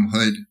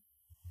victimhood,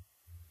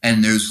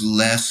 and there's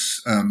less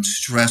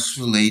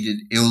stress-related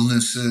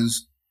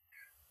illnesses,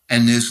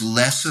 and there's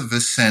less of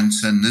a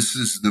sense, and this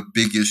is the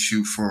big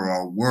issue for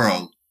our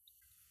world,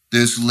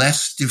 there's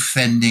less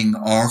defending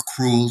our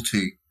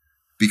cruelty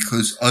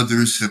because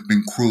others have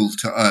been cruel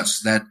to us.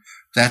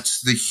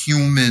 That's the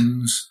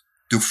human's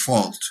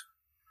default.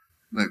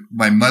 Like,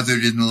 my mother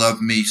didn't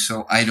love me,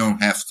 so I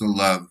don't have to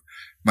love.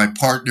 My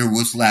partner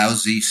was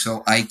lousy,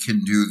 so I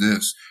can do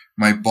this.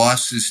 My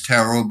boss is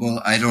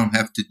terrible, I don't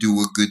have to do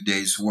a good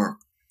day's work.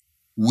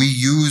 We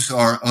use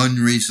our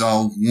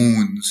unresolved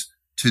wounds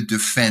to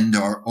defend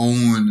our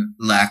own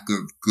lack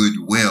of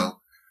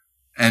goodwill,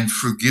 and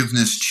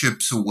forgiveness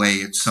chips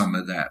away at some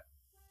of that.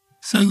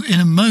 So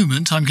in a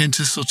moment, I'm going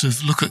to sort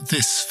of look at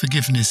this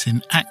forgiveness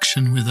in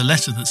action with a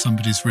letter that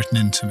somebody's written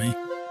into me.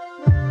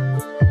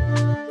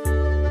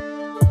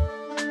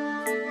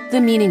 The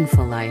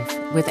Meaningful Life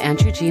with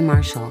Andrew G.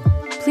 Marshall.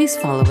 Please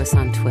follow us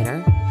on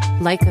Twitter,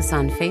 like us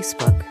on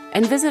Facebook,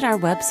 and visit our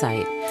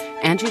website,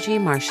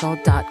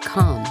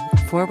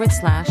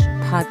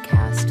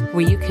 andrewgmarshall.com/podcast,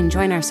 where you can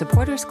join our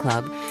supporters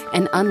club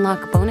and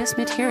unlock bonus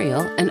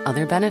material and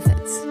other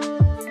benefits.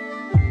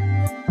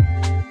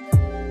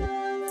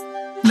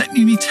 Let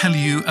me tell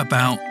you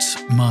about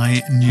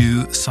my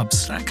new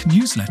Substack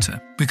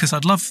newsletter, because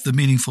I'd love the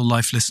Meaningful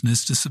Life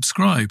listeners to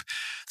subscribe.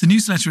 The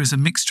newsletter is a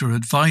mixture of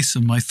advice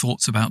and my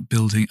thoughts about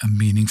building a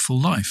meaningful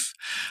life.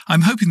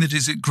 I'm hoping that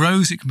as it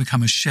grows, it can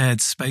become a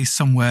shared space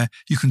somewhere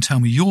you can tell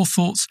me your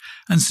thoughts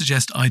and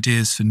suggest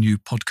ideas for new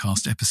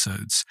podcast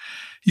episodes.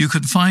 You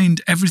can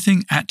find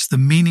everything at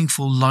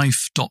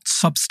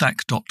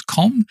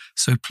themeaningfullife.substack.com,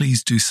 so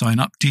please do sign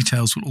up.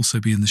 Details will also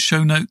be in the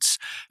show notes.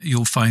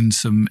 You'll find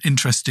some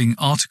interesting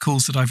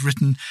articles that I've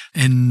written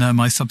in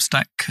my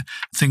Substack,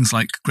 things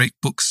like great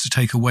books to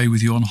take away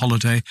with you on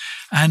holiday,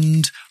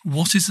 and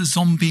what is a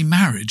zombie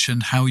marriage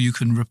and how you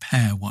can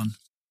repair one.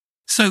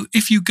 So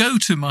if you go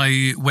to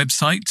my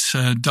website,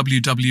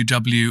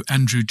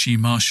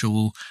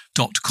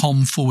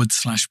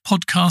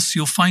 www.andrewgmarshall.com/podcasts,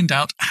 you'll find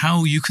out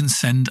how you can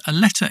send a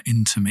letter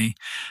in to me.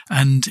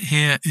 And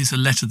here is a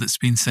letter that's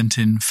been sent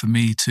in for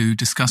me to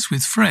discuss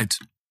with Fred.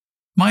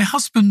 My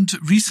husband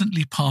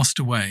recently passed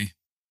away.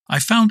 I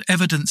found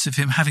evidence of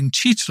him having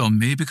cheated on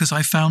me because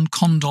I found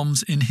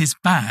condoms in his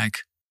bag.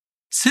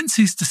 Since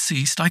he's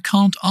deceased, I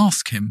can't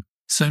ask him,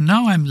 so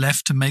now I'm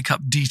left to make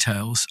up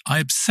details. I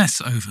obsess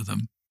over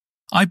them.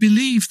 I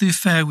believe the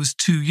affair was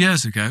 2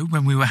 years ago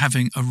when we were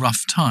having a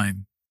rough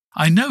time.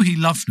 I know he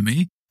loved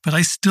me, but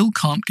I still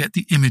can't get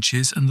the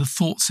images and the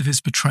thoughts of his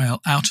betrayal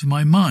out of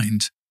my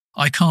mind.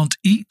 I can't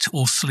eat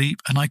or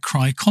sleep and I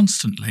cry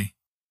constantly.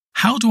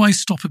 How do I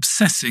stop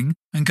obsessing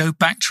and go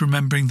back to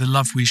remembering the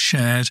love we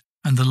shared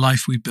and the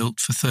life we built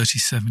for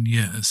 37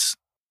 years?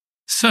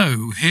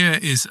 So here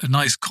is a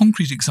nice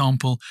concrete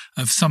example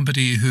of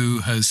somebody who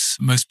has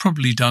most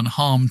probably done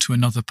harm to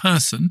another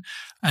person,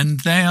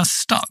 and they are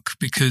stuck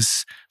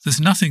because there's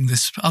nothing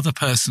this other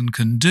person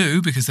can do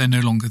because they're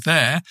no longer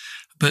there.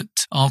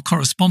 But our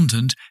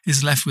correspondent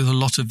is left with a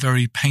lot of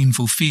very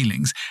painful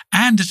feelings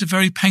and at a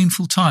very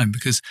painful time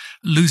because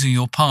losing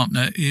your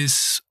partner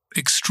is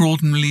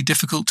extraordinarily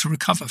difficult to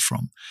recover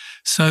from.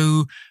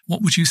 So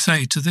what would you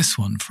say to this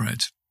one,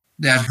 Fred?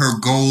 That her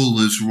goal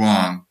is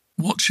wrong.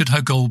 What should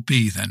her goal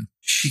be then?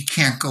 She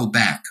can't go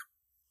back.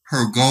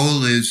 Her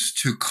goal is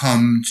to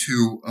come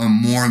to a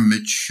more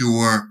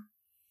mature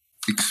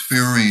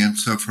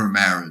experience of her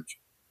marriage,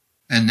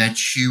 and that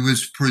she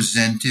was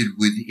presented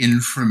with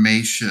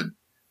information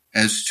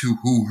as to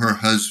who her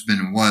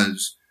husband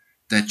was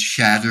that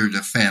shattered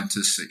a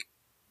fantasy.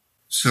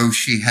 So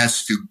she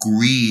has to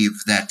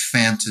grieve that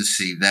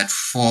fantasy, that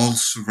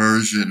false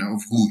version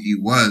of who he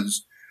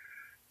was,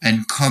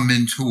 and come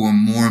into a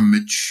more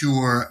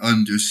mature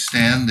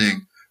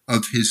understanding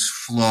of his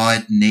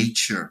flawed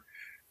nature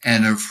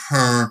and of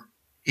her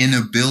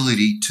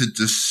inability to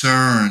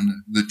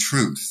discern the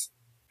truth.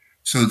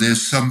 So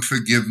there's some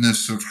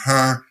forgiveness of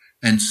her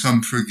and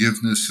some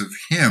forgiveness of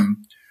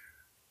him.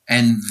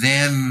 And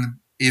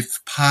then, if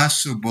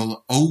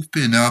possible,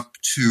 open up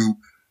to,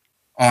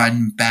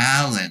 on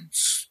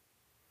balance,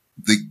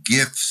 the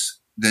gifts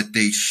that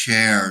they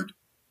shared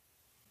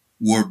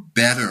were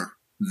better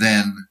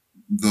than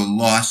the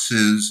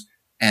losses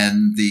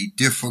and the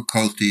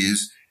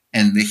difficulties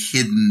and the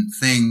hidden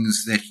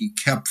things that he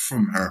kept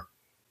from her.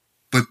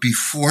 But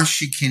before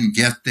she can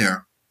get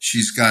there,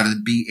 she's got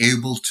to be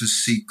able to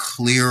see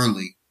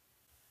clearly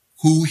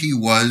who he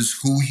was,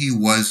 who he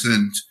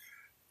wasn't,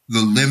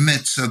 the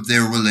limits of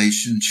their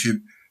relationship.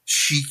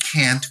 She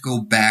can't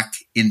go back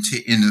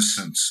into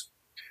innocence,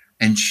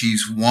 and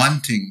she's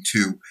wanting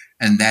to,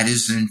 and that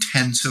is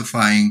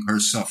intensifying her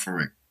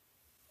suffering.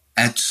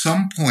 At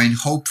some point,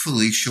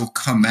 hopefully, she'll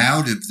come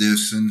out of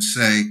this and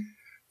say,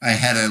 I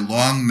had a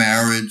long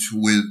marriage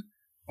with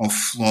a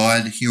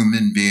flawed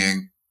human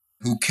being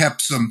who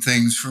kept some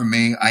things from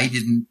me. I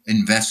didn't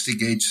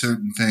investigate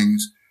certain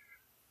things.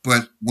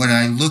 But when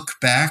I look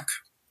back,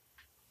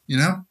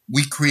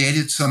 we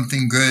created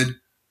something good.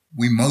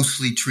 We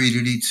mostly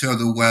treated each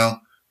other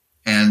well.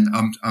 And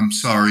I'm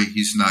sorry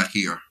he's not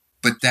here.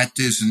 But that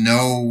there's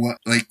no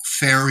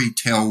fairy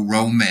tale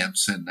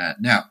romance in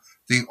that. Now,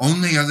 the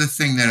only other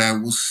thing that I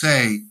will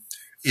say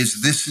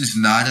is this is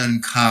not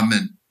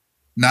uncommon,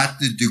 not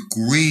the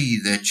degree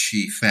that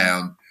she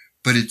found,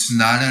 but it's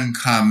not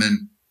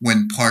uncommon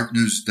when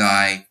partners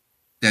die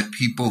that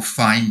people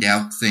find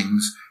out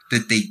things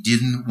that they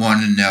didn't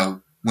want to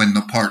know when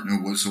the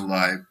partner was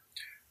alive.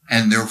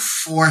 And they're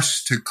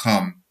forced to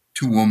come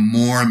to a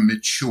more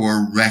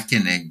mature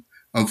reckoning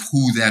of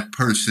who that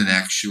person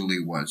actually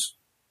was.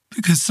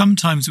 Because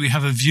sometimes we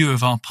have a view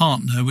of our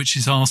partner, which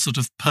is our sort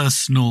of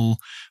personal,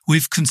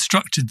 we've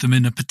constructed them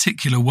in a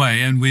particular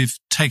way and we've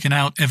taken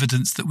out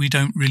evidence that we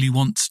don't really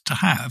want to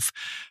have.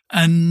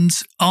 And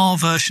our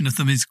version of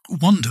them is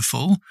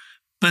wonderful,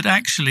 but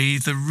actually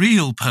the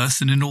real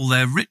person in all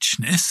their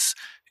richness,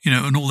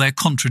 and all their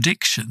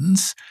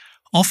contradictions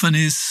often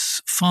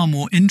is far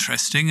more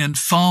interesting and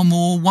far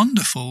more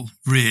wonderful,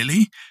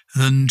 really,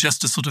 than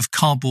just a sort of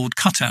cardboard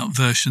cutout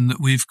version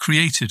that we've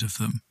created of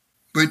them.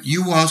 But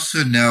you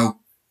also know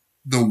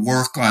the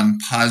work on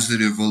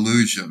positive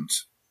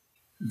illusions,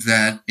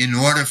 that in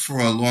order for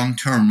a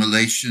long-term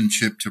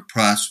relationship to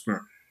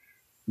prosper,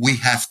 we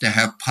have to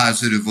have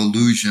positive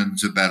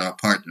illusions about our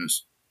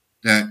partners,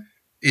 that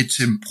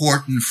it's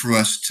important for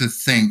us to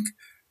think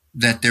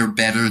that they're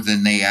better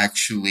than they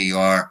actually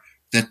are,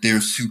 that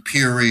they're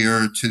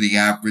superior to the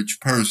average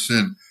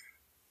person,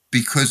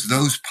 because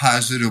those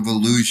positive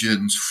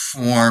illusions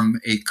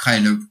form a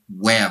kind of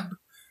web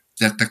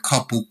that the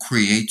couple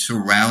creates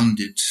around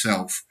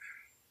itself.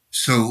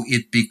 So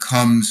it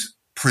becomes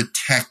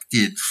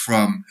protected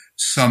from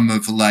some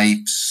of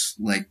life's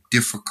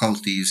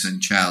difficulties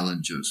and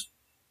challenges.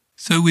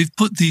 So we've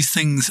put these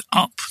things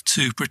up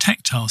to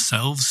protect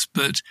ourselves,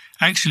 but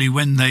actually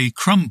when they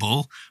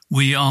crumble,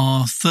 we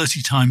are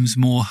 30 times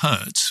more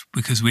hurt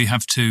because we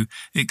have to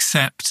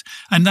accept,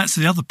 and that's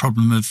the other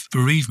problem of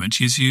bereavement,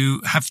 is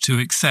you have to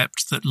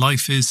accept that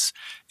life is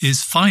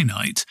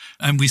finite,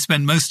 and we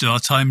spend most of our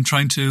time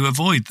trying to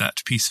avoid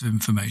that piece of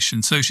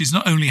information. So she's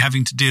not only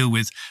having to deal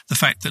with the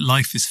fact that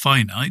life is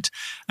finite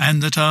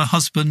and that her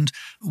husband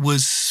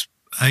was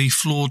a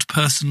flawed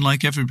person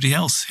like everybody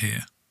else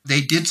here.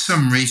 They did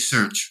some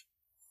research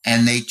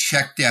and they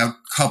checked out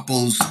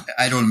couples.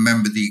 I don't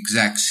remember the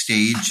exact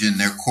stage in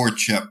their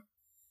courtship.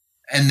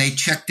 And they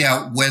checked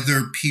out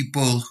whether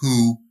people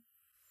who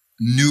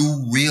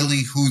knew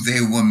really who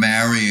they were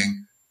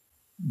marrying,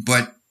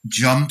 but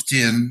jumped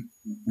in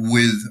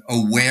with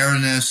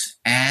awareness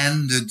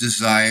and a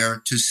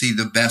desire to see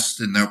the best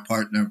in their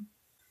partner,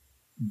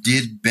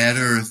 did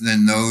better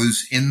than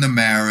those in the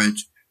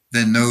marriage,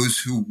 than those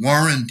who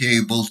weren't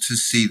able to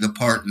see the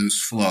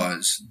partner's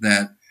flaws.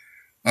 That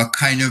a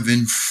kind of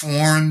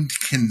informed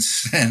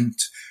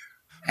consent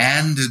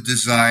and a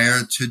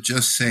desire to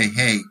just say,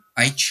 hey,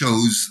 I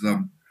chose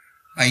them.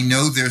 I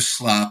know they're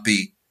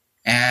sloppy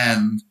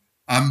and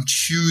I'm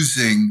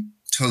choosing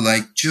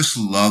to just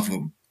love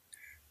them.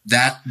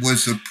 That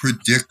was a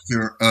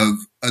predictor of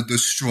the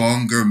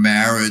stronger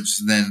marriage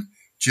than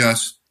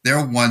just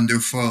they're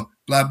wonderful,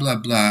 blah, blah,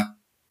 blah.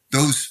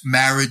 Those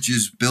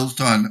marriages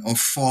built on a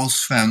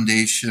false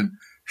foundation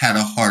had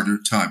a harder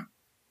time.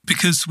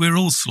 Because we're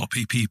all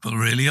sloppy people,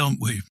 really, aren't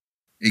we?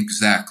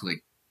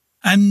 Exactly.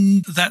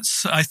 And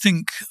that's, I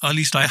think, at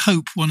least I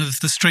hope, one of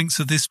the strengths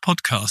of this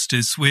podcast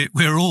is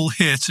we're all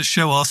here to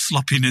show our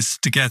sloppiness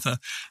together.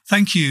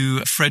 Thank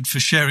you, Fred, for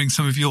sharing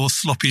some of your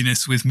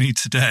sloppiness with me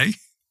today.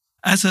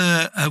 As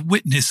a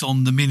witness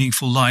on The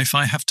Meaningful Life,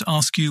 I have to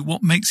ask you,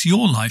 what makes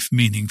your life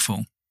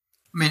meaningful?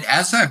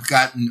 As I've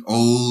gotten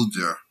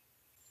older,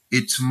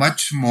 it's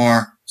much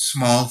more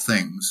small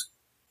things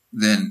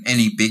than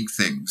any big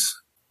things.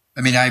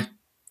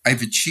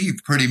 I've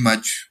achieved pretty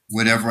much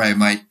whatever I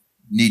might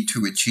need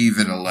to achieve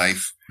in a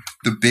life,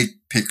 the big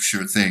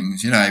picture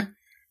things. I've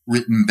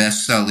written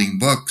best-selling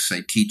books.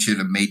 I teach at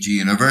a major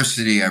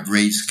university. I've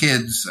raised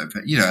kids. I've,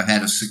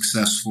 had a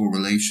successful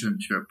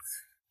relationship.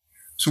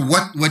 So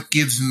what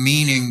gives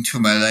meaning to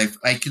my life?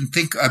 I can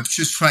think, I'm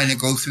just trying to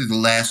go through the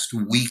last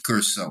week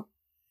or so.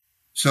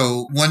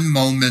 So one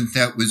moment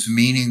that was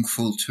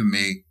meaningful to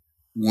me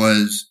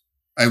was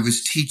I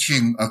was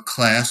teaching a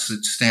class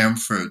at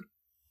Stanford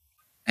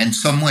and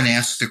someone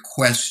asked a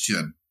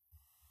question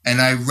and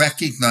I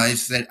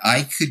recognized that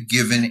I could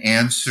give an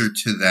answer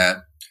to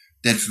that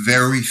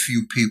very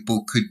few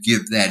people could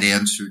give that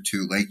answer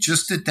to.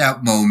 Just at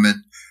that moment,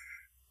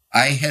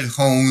 I had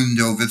honed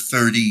over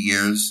 30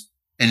 years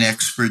an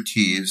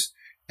expertise,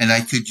 and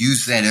I could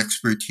use that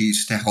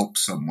expertise to help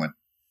someone.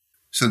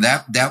 So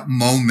that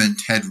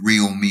moment had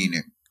real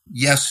meaning.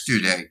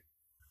 Yesterday,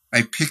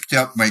 I picked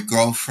up my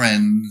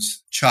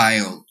girlfriend's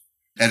child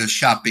at a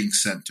shopping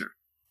center.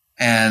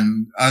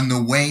 And on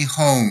the way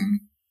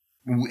home,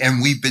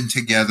 and we've been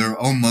together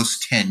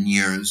almost 10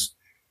 years,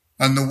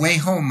 on the way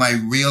home, I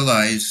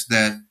realized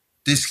that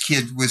this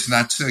kid was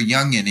not so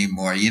young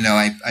anymore.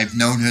 I've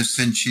known her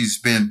since she's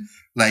been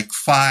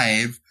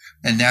 5,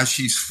 and now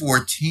she's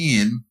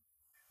 14.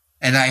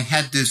 And I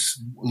had this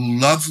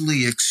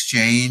lovely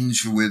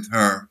exchange with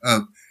her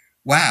of,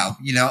 wow,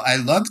 I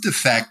love the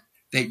fact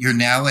that you're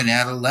now an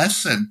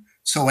adolescent,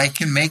 so I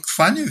can make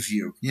fun of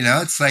you.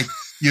 It's like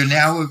you're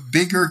now a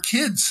bigger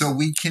kid, so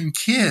we can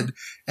kid.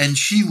 And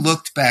she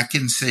looked back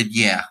and said,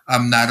 yeah,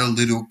 I'm not a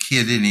little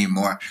kid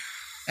anymore.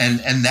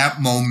 And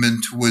that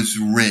moment was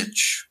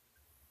rich.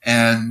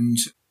 And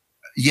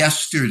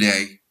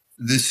yesterday,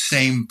 this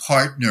same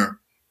partner,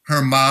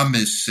 her mom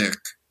is sick.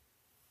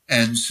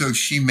 And so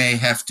she may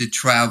have to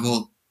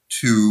travel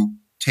to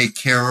take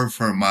care of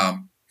her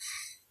mom.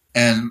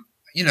 And,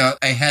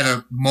 I had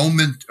a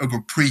moment of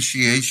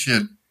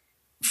appreciation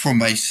for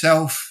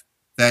myself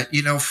that,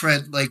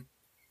 Fred,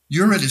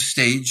 you're at a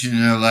stage in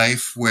your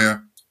life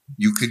where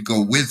you could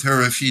go with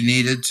her if you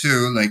needed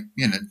to,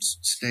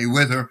 stay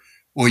with her,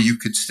 or you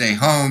could stay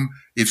home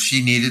if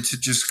she needed to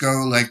just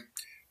go.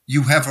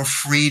 You have a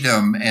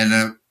freedom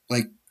and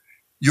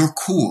you're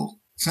cool.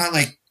 It's not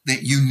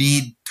that you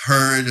need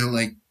her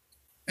to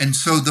and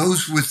so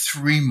those were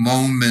 3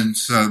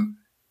 moments of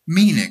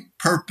meaning,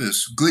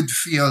 purpose, good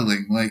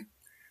feeling,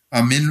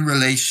 I'm in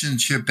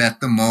relationship at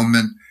the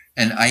moment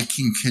and I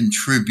can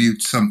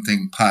contribute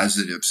something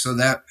positive. So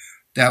that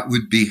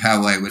would be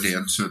how I would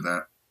answer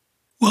that.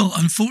 Well,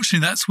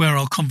 unfortunately, that's where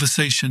our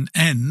conversation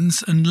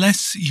ends,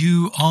 unless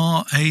you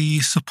are a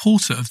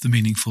supporter of The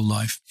Meaningful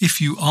Life.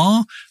 If you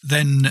are,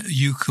 then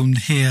you can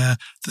hear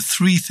the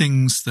 3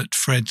 things that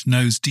Fred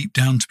knows deep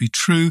down to be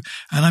true,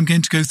 and I'm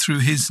going to go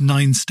through his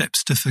 9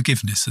 steps to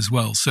forgiveness as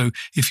well. So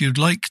if you'd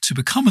like to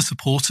become a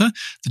supporter,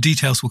 the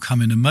details will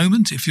come in a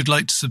moment. If you'd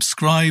like to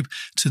subscribe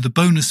to the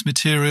bonus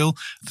material,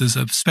 there's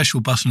a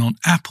special button on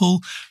Apple.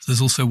 There's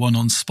also one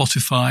on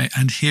Spotify,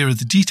 and here are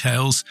the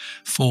details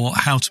for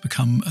how to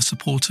become a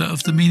supporter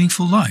of The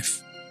Meaningful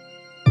Life.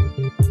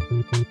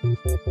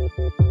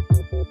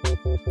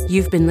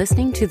 You've been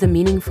listening to The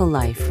Meaningful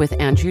Life with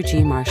Andrew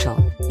G.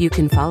 Marshall. You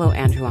can follow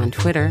Andrew on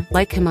Twitter,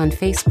 like him on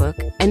Facebook,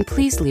 and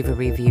please leave a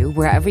review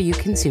wherever you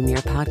consume your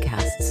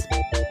podcasts.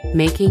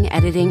 Making,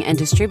 editing, and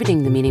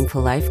distributing The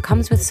Meaningful Life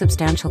comes with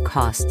substantial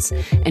costs,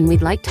 and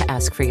we'd like to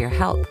ask for your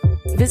help.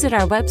 Visit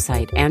our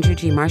website,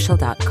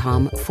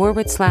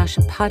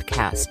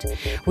 andrewgmarshall.com/podcast,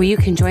 where you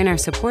can join our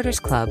supporters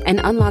club and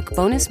unlock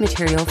bonus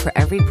material for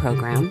every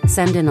program,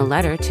 send in a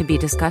letter to be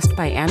discussed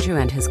by Andrew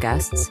and his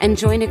guests, and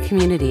join a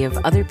community of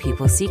other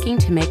people seeking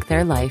to make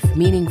their life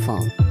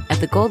meaningful. At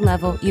the gold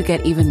level, you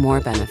get even more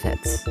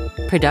benefits.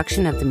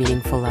 Production of The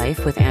Meaningful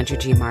Life with Andrew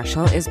G.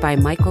 Marshall is by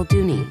Michael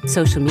Dooney.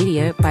 Social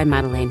media by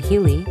Madeleine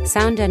Healy.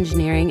 Sound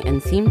engineering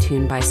and theme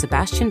tune by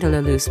Sebastian de la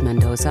Luz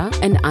Mendoza.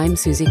 And I'm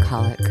Susie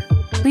Colick.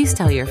 Please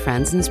tell your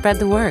friends and spread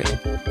the word.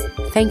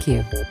 Thank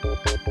you.